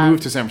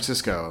moved to San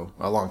Francisco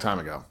a long time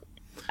ago.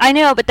 I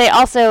know, but they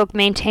also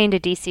maintained a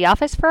DC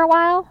office for a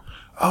while.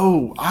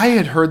 Oh, I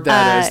had heard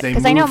that as they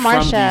moved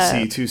from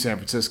DC to San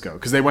Francisco,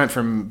 because they went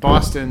from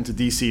Boston to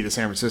DC to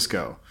San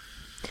Francisco.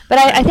 But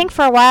I think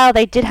for a while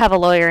they did have a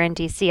lawyer in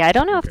DC. I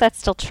don't know if that's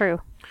still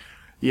true.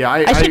 Yeah,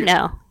 I should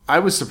know. I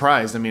was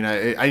surprised. I mean,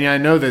 I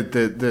know that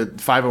the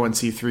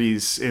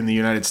 501c3s in the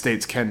United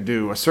States can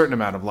do a certain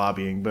amount of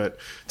lobbying, but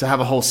to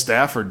have a whole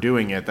staffer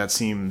doing it, that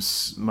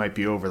seems might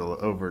be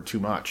over too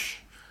much.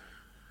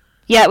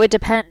 Yeah, it would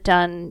depend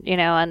on,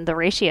 on the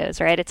ratios,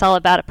 right? It's all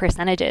about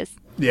percentages.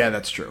 Yeah,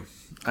 that's true.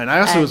 And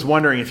I also was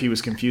wondering if he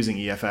was confusing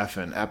EFF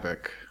and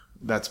EPIC.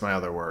 That's my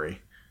other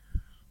worry.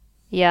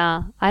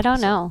 Yeah, I don't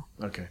know.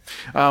 Okay.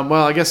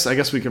 Well, I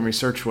guess we can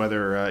research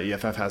whether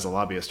EFF has a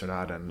lobbyist or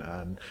not,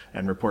 and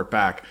report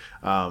back.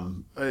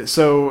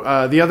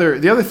 So the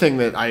other thing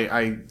that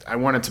I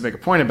wanted to make a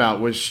point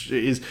about, which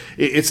is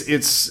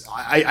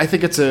I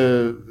think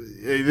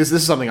this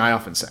is something I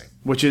often say,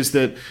 which is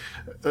that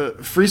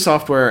free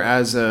software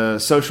as a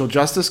social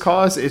justice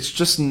cause, it's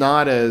just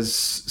not as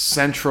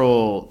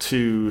central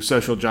to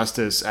social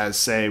justice as,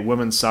 say,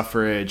 women's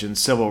suffrage and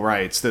civil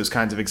rights, those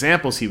kinds of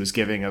examples he was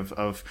giving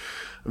of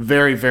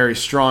very, very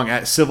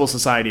strong civil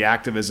society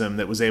activism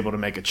that was able to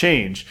make a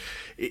change.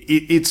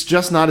 It's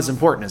just not as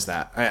important as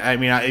that. I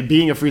mean,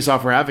 being a free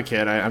software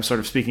advocate, I'm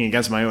sort of speaking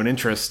against my own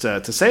interest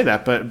to say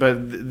that, but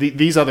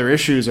these other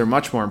issues are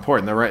much more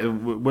important. The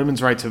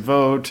women's right to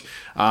vote,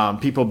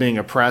 people being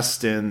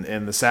oppressed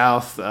in the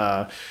South,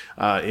 in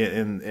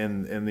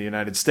the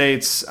United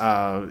States,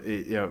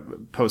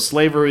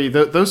 post-slavery.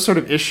 Those sort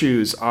of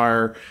issues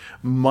are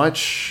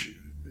much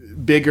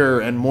bigger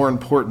and more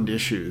important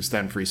issues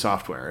than free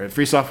software.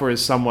 Free software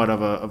is somewhat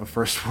of a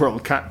first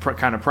world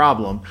kind of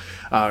problem,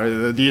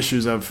 the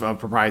issues of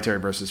proprietary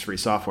versus free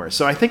software.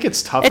 So I think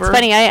it's tougher. It's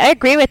funny. I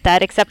agree with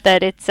that, except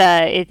that it's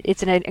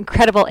an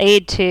incredible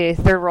aid to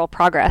third world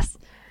progress.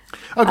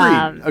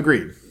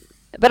 Agreed.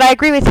 But I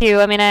agree with you.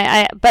 I mean,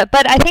 but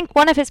I think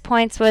one of his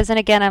points was, and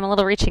again, I'm a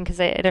little reaching because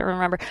I don't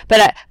remember,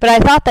 but I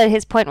thought that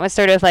his point was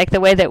sort of like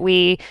the way that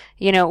we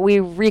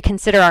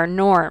reconsider our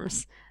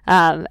norms.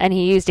 And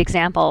he used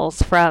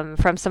examples from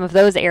some of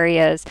those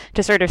areas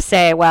to sort of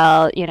say,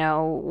 well,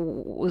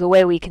 the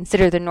way we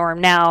consider the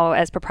norm now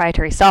as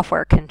proprietary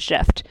software can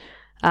shift.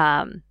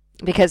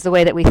 Because the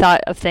way that we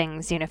thought of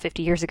things,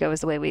 50 years ago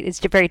is the way it's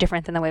very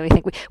different than the way we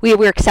think.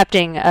 We're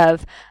accepting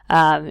of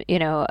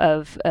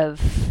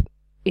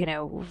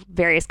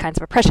various kinds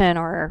of oppression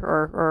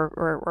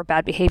or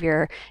bad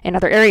behavior in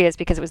other areas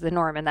because it was the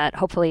norm, and that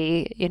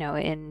hopefully,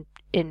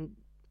 in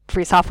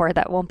free software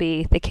that won't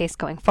be the case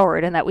going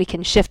forward, and that we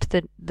can shift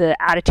the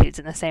attitudes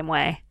in the same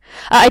way.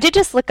 I did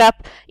just look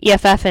up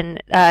EFF,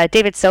 and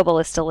David Sobel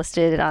is still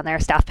listed on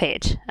their staff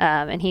page,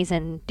 and he's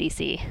in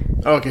DC.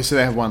 Oh, okay, so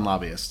they have one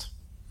lobbyist.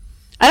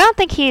 I don't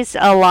think he's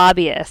a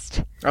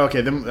lobbyist. Okay,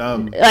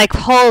 then like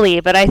wholly,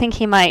 but I think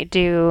he might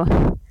do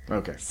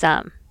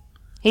some.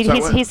 He's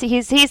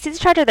in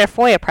charge of their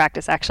FOIA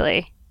practice,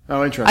 actually.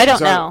 Oh, interesting. I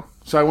don't know.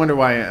 So I wonder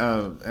why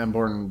M.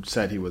 Born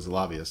said he was a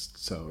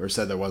lobbyist, or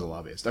said there was a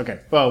lobbyist. Okay,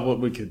 well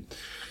we could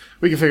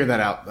figure that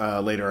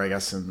out later, I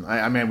guess, and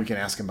I mean we can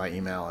ask him by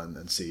email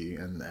and see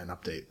and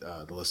update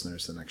the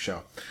listeners the next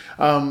show.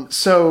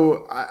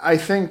 So I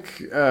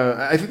think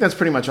that's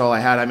pretty much all I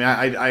had. I mean,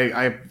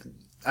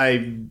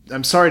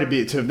 I'm sorry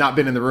to have not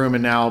been in the room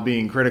and now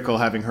being critical,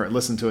 having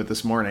listened to it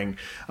this morning.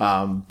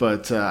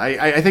 But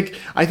I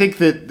think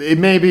that it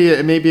may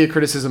be a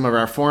criticism of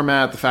our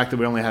format, the fact that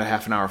we only had a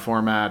half an hour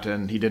format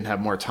and he didn't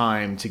have more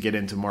time to get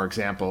into more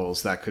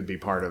examples. That could be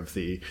part of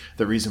the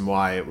reason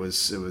why it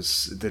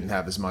didn't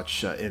have as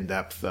much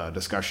in-depth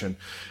discussion.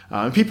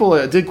 And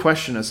people did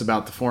question us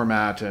about the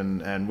format,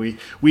 and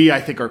we I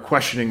think are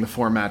questioning the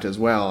format as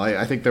well.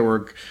 I think there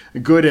were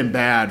good and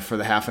bad for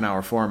the half an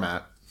hour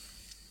format.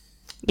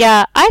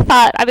 Yeah,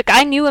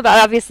 I knew about,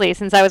 obviously,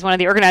 since I was one of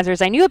the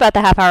organizers, I knew about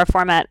the half-hour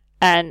format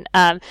and,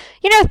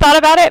 thought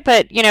about it,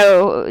 but,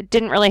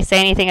 didn't really say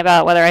anything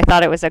about whether I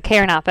thought it was okay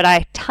or not. But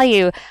I tell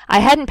you, I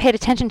hadn't paid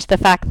attention to the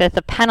fact that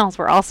the panels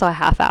were also a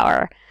half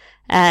hour.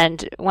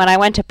 And when I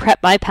went to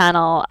prep my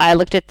panel, I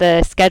looked at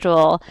the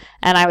schedule,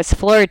 and I was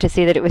floored to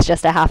see that it was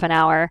just a half an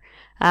hour.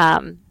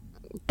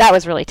 That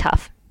was really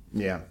tough.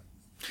 Yeah.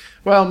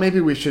 Well, maybe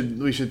we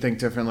should think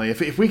differently.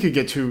 If we could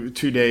get two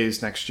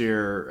days next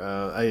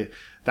year,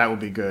 that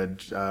would be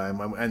good.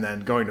 And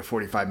then going to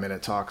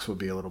 45-minute talks would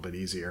be a little bit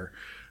easier.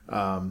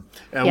 Go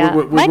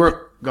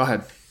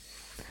ahead.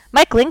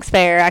 Mike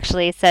Linksfair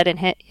actually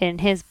said in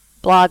his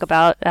blog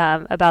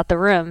about the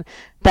room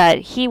that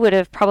he would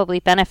have probably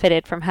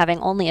benefited from having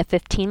only a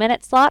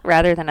 15-minute slot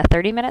rather than a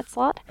 30-minute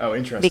slot. Oh,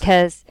 interesting.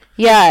 Because,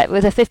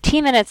 with a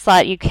 15-minute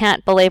slot, you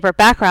can't belabor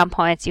background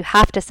points. You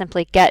have to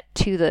simply get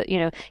to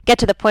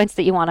the points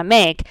that you want to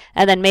make,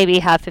 and then maybe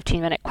have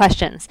 15-minute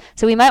questions.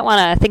 So we might want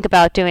to think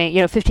about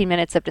doing, 15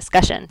 minutes of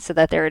discussion so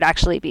that there would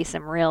actually be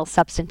some real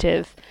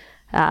substantive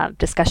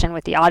discussion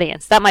with the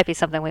audience. That might be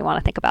something we want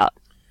to think about.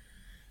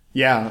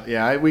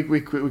 Yeah,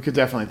 we could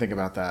definitely think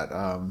about that.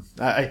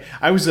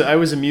 I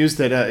was amused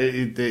that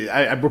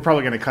we're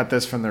probably going to cut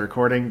this from the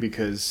recording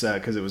because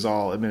it was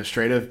all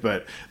administrative.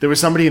 But there was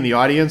somebody in the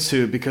audience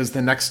who, because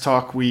the next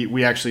talk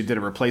we actually did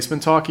a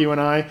replacement talk, you and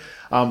I.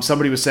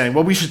 Somebody was saying,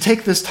 well, we should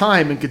take this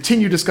time and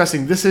continue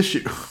discussing this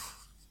issue,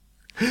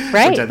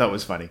 right? Which I thought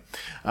was funny.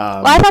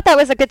 Well, I thought that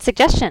was a good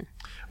suggestion.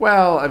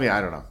 Well, I mean,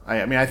 I don't know.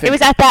 I mean, I think It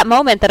was at that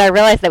moment that I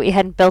realized that we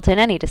hadn't built in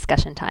any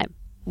discussion time.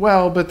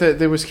 Well, but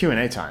there was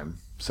Q&A time,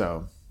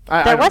 so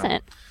I There don't know.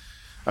 wasn't.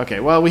 Okay,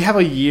 well, we have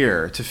a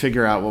year to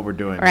figure out what we're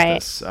doing Right.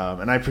 with this,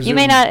 and I presume You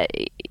may not.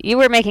 You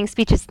were making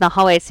speeches in the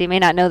hallway, so you may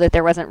not know that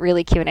there wasn't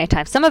really Q&A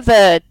time. Some of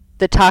the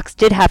talks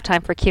did have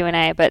time for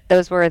Q&A, but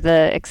those were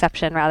the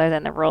exception rather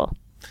than the rule.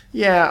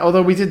 Yeah,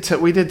 although we did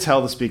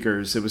tell the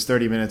speakers it was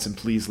 30 minutes, and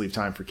please leave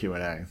time for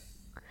Q&A.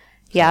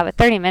 Yeah, but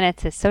 30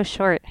 minutes is so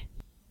short.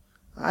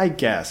 I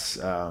guess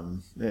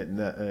there's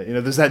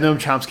that Noam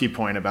Chomsky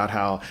point about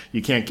how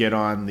you can't get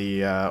on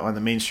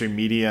the mainstream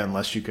media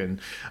unless you can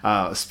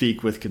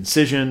speak with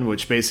concision,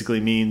 which basically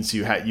means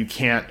you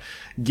can't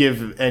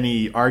give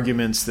any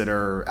arguments that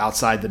are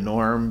outside the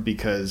norm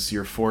because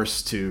you're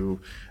forced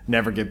to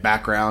never give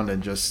background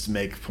and just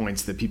make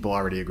points that people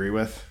already agree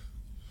with.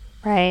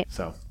 Right.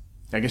 So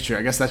I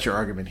guess that's your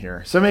argument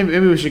here. So maybe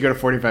we should go to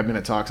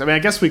 45-minute talks. I mean, I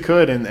guess we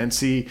could and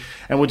see,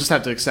 and we'll just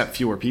have to accept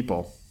fewer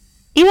people.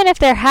 Even if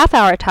they're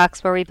half-hour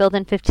talks where we build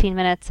in 15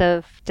 minutes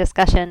of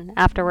discussion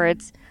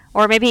afterwards,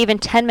 or maybe even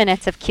 10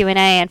 minutes of Q&A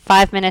and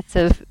 5 minutes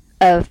of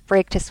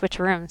break to switch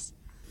rooms.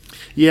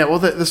 Yeah, well,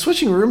 the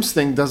switching rooms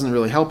thing doesn't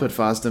really help at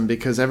FOSDEM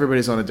because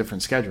everybody's on a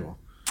different schedule.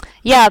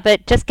 Yeah,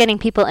 but just getting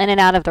people in and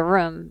out of the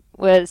room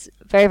was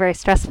very, very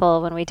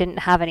stressful when we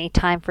didn't have any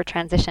time for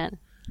transition.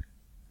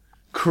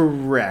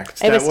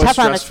 Correct. It was tough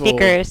on the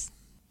speakers.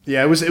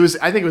 Yeah, it was.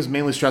 I think it was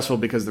mainly stressful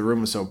because the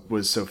room was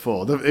so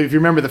full. If you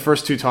remember the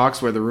first two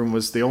talks where the room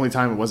was the only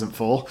time it wasn't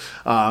full,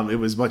 it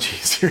was much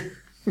easier.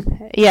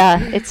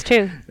 Yeah, it's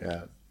true.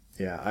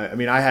 Yeah. I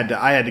mean, I had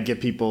to get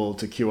people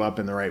to queue up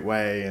in the right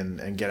way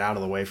and get out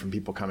of the way from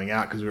people coming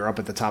out because we were up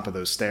at the top of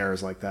those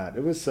stairs like that.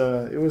 It was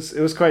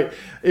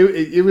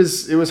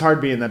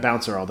hard being that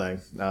bouncer all day.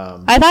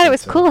 I thought it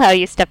was cool how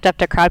you stepped up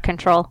to crowd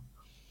control.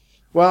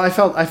 Well, I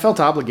felt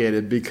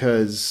obligated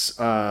because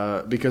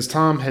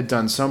Tom had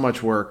done so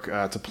much work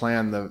to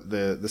plan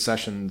the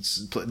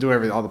sessions, do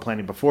all the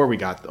planning before we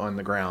got on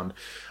the ground.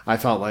 I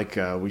felt like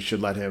we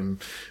should let him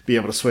be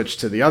able to switch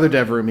to the other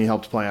dev room he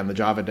helped plan, the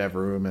Java dev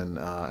room, and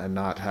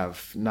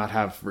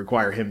not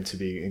require him to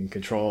be in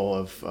control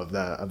of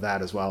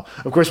that as well.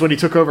 Of course, when he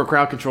took over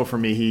crowd control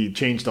from me, he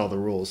changed all the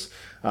rules,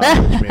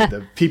 which made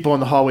the people in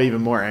the hallway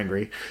even more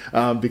angry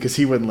because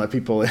he wouldn't let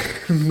people in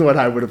when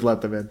I would have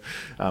let them in.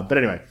 But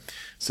anyway.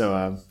 So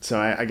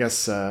I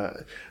guess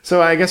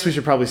we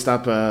should probably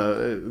stop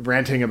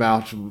ranting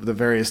about the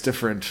various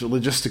different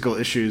logistical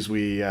issues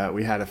we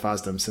had at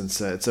FOSDEM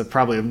since it's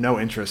probably of no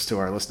interest to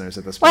our listeners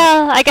at this point.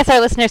 Well, I guess our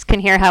listeners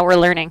can hear how we're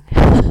learning.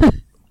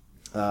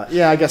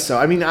 Yeah, I guess so.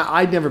 I mean,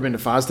 I'd never been to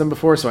FOSDEM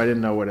before, so I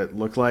didn't know what it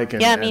looked like.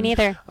 Yeah, me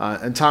neither.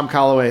 And Tom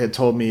Calloway had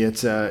told me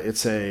it's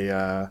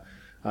a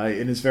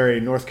in his very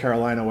North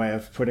Carolina way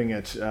of putting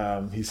it,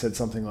 he said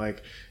something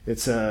like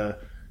it's a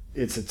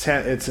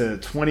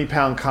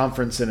 20-pound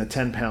conference in a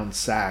 10-pound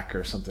sack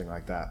or something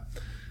like that.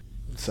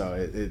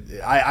 So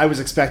I was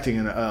expecting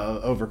an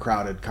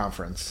overcrowded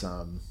conference,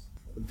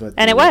 but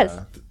it was.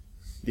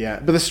 Yeah,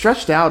 but the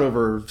stretched out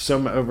over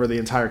the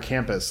entire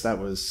campus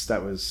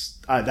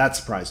that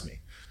surprised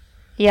me.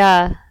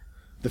 Yeah.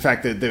 The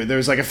fact that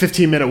there's like a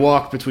 15-minute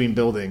walk between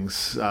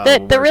buildings.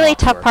 The really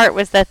tough part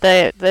was that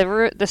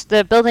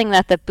the building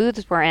that the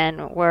booths were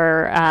in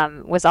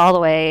was all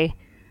the way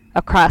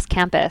across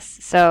campus.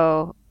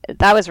 So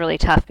that was really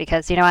tough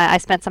because, I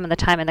spent some of the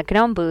time in the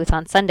GNOME booth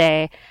on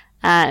Sunday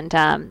and,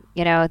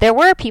 there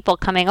were people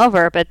coming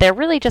over, but there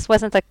really just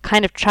wasn't the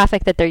kind of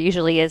traffic that there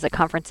usually is at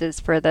conferences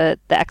for the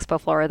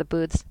expo floor or the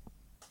booths.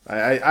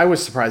 I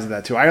was surprised at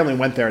that too. I only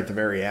went there at the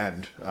very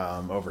end,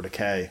 over to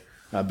K,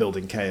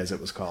 Building K as it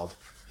was called.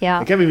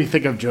 Yeah. It kept me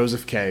think of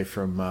Joseph K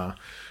from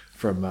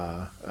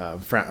Franz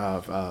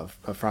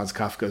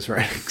Kafka's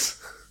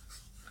writings.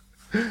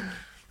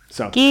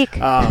 So geek.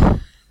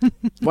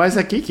 Why is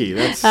that geeky?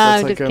 That's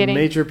like a kidding.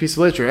 major piece of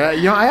literature.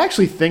 I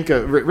actually think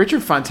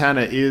Richard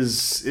Fontana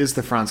is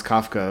the Franz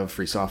Kafka of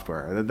free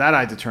software. That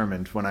I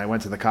determined when I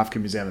went to the Kafka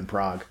Museum in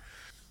Prague.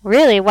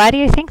 Really? Why do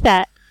you think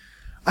that?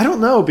 I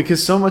don't know,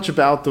 because so much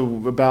about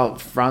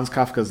Franz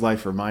Kafka's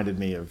life reminded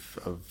me of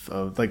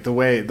like the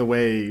way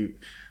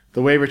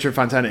Richard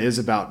Fontana is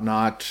about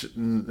not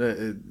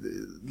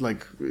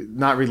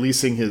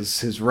releasing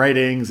his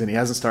writings, and he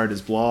hasn't started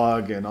his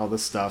blog and all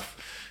this stuff.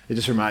 It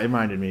just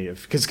reminded me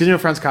of because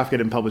Franz Kafka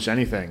didn't publish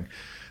anything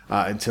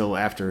until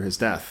after his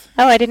death.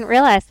 Oh, I didn't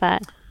realize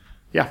that.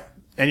 Yeah,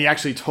 and he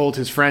actually told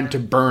his friend to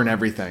burn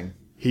everything.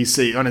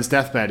 On his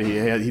deathbed,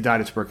 he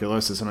died of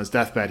tuberculosis. On his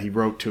deathbed, he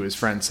wrote to his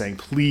friend saying,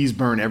 "Please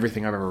burn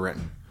everything I've ever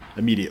written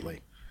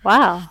immediately."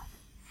 Wow.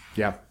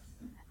 Yeah.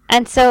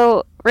 And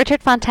so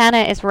Richard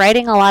Fontana is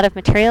writing a lot of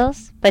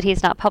materials, but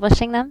he's not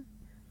publishing them?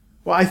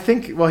 Well, I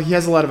think he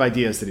has a lot of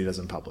ideas that he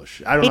doesn't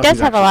publish. I don't know. He does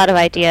have a lot of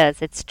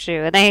ideas, it's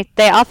true. And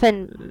they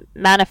often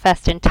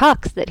manifest in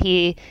talks that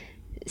he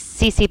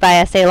CC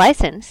by SA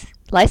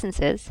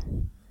licenses.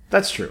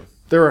 That's true.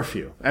 There are a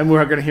few. And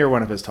we're going to hear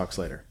one of his talks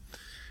later.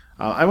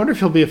 I wonder if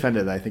he'll be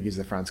offended that I think he's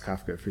the Franz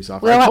Kafka of free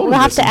software. I told him we'll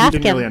have this to and ask he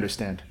didn't him. really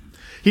understand.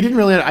 he didn't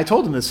really. I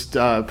told him this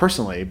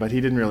personally, but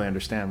he didn't really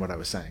understand what I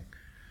was saying.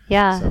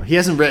 Yeah. So he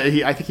hasn't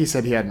read. I think he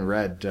said he hadn't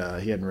read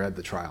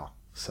the trial.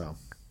 So.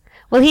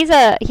 Well, he's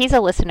a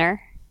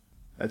listener.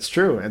 That's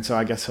true, and so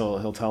I guess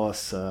he'll tell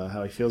us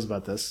how he feels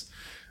about this.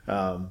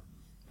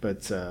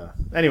 But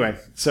anyway,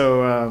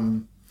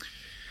 so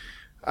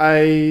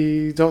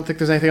I don't think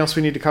there's anything else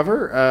we need to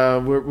cover.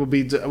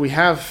 We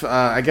have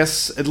I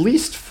guess at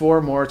least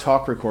 4 more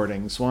talk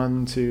recordings.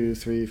 1, 2,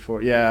 3,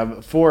 4.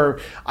 Yeah, 4.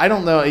 I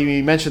don't know.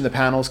 You mentioned the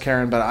panels,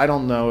 Karen, but I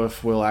don't know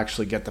if we'll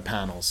actually get the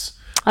panels.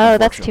 Oh,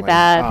 that's too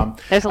bad.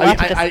 There's a lot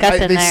to discuss in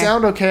there. They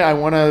sound okay. I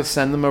want to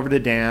send them over to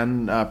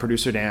Dan,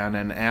 producer Dan,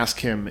 and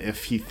ask him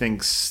if he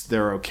thinks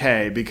they're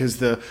okay, because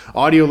the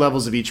audio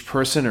levels of each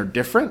person are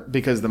different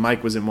because the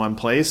mic was in one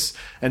place.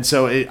 And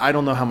so I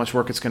don't know how much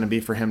work it's going to be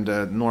for him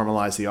to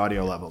normalize the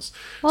audio levels.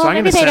 Well, so I'm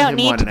maybe going to they send don't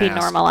him need to be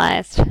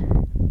normalized.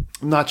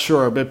 I'm not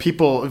sure, but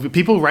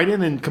people write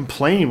in and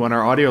complain when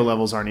our audio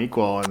levels aren't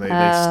equal, and they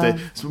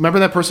so remember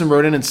that person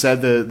wrote in and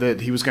said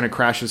that he was going to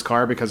crash his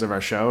car because of our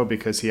show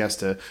because he has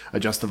to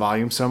adjust the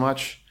volume so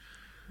much.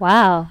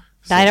 Wow,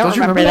 So, I don't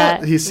remember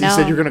that. He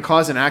said you're going to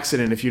cause an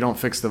accident if you don't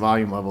fix the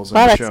volume levels of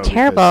wow, the show. That's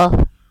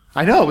terrible.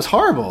 I know, it was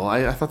horrible.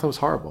 I thought that was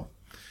horrible.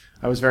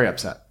 I was very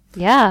upset.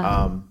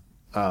 Yeah.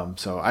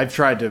 So I've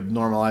tried to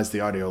normalize the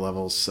audio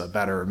levels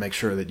better, make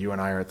sure that you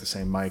and I are at the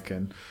same mic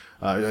and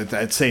at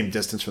the same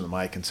distance from the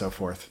mic and so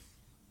forth.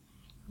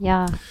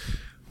 Yeah.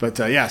 But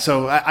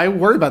so I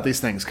worry about these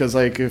things because,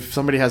 like, if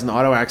somebody has an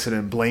auto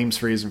accident and blames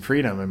Freeze and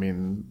Freedom, I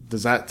mean,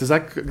 does that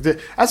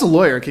as a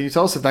lawyer, can you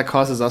tell us if that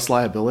causes us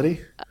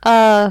liability?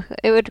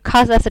 It would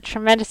cause us a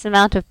tremendous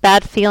amount of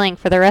bad feeling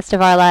for the rest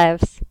of our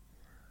lives.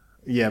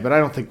 Yeah, but I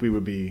don't think we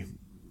would be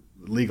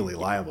legally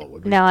liable,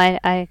 would we? No,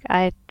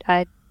 I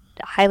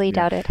highly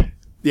doubt it.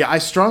 Yeah, I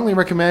strongly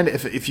recommend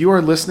if you are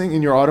listening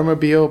in your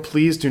automobile,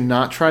 please do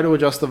not try to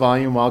adjust the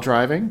volume while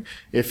driving.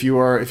 If you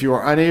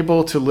are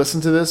unable to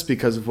listen to this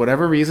because of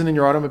whatever reason in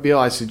your automobile,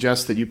 I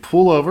suggest that you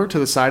pull over to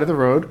the side of the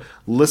road,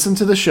 listen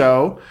to the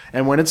show,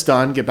 and when it's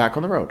done, get back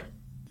on the road.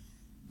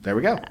 There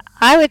we go.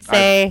 I would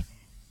say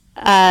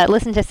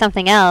listen to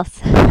something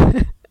else.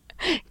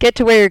 Get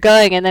to where you're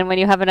going, and then when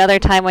you have another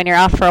time when you're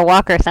off for a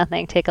walk or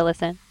something, take a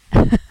listen.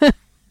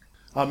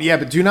 Yeah,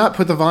 but do not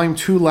put the volume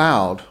too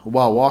loud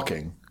while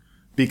walking,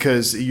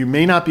 because you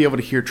may not be able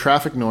to hear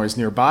traffic noise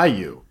nearby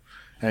you,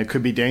 and it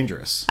could be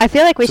dangerous. I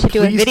feel like we should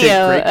do a please take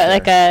video, great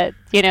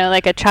care.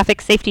 like a traffic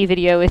safety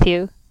video with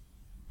you.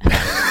 Well,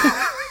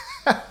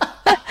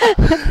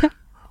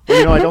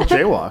 I don't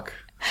jaywalk.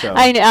 So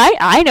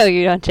I know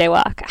you don't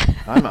jaywalk.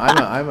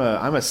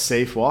 I'm a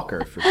safe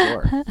walker for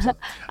sure. So.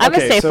 I'm a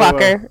safe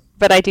walker,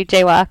 but I do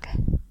jaywalk.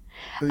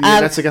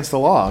 Yeah, that's against the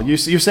law. You're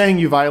saying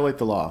you violate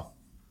the law.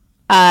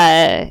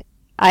 I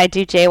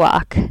do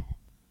jaywalk.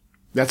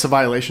 That's a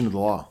violation of the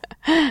law.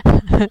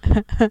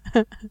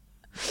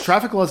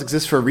 Traffic laws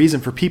exist for a reason,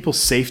 for people's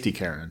safety,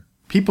 Karen.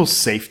 People's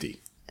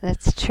safety.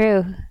 That's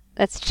true.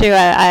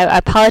 I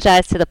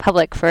apologize to the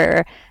public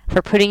for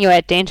putting you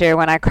at danger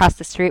when I cross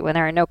the street when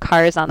there are no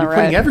cars on the road.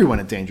 You're putting everyone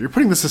at danger. You're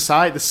putting the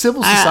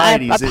civil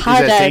society is at danger. I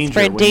apologize for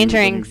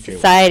endangering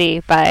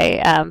society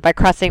by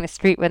crossing the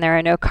street when there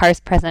are no cars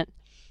present.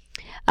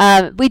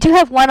 We do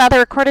have one other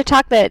recorded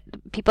talk that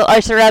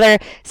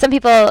some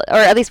people, or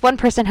at least one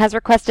person has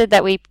requested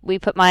that we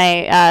put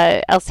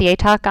my LCA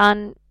talk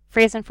on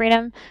Freeze and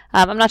Freedom.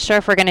 I'm not sure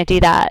if we're going to do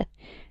that.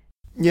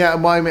 Yeah,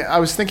 well, I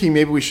was thinking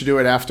maybe we should do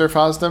it after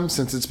FOSDEM,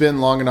 since it's been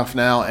long enough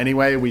now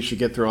anyway. We should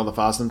get through all the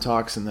FOSDEM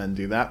talks and then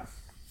do that.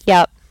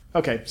 Yep.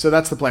 Okay, so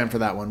that's the plan for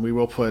that one. We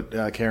will put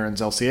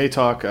Karen's LCA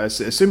talk,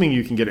 assuming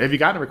you can get it. Have you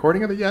gotten a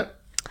recording of it yet?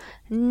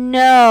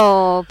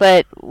 No,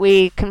 but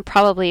we can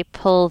probably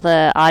pull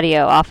the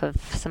audio off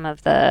of some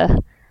of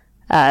the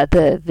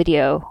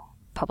video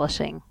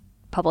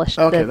published.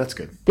 Okay, that's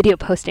good. Video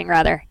posting,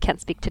 rather. Can't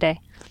speak today.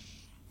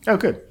 Oh,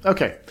 good.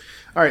 Okay.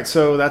 All right,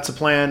 so that's a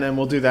plan, and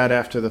we'll do that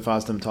after the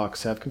FOSDEM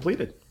talks have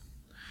completed.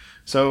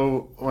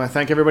 So I want to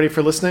thank everybody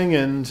for listening,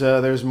 and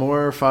there's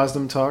more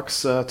FOSDEM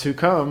talks to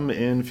come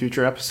in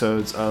future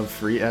episodes of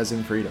Free as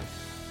in Freedom.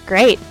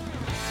 Great.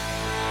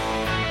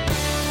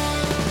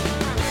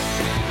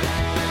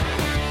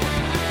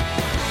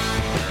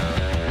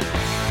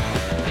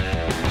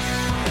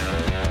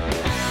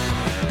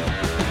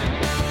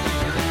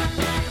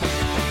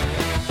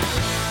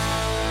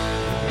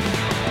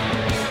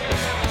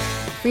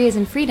 Free as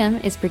in Freedom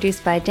is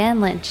produced by Dan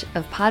Lynch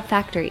of Pod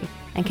Factory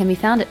and can be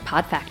found at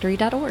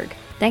podfactory.org.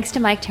 Thanks to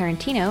Mike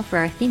Tarantino for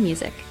our theme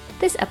music.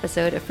 This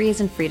episode of Free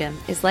as in Freedom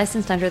is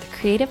licensed under the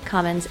Creative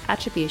Commons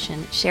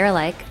Attribution Share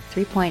Alike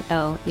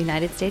 3.0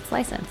 United States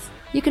license.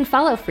 You can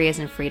follow Free as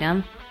in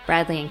Freedom,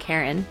 Bradley and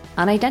Karen,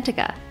 on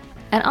Identica,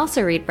 and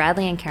also read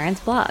Bradley and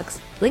Karen's blogs.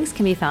 Links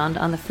can be found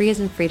on the Free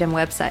as in Freedom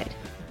website,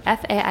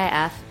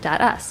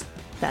 faif.us.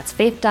 That's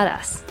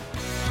faith.us.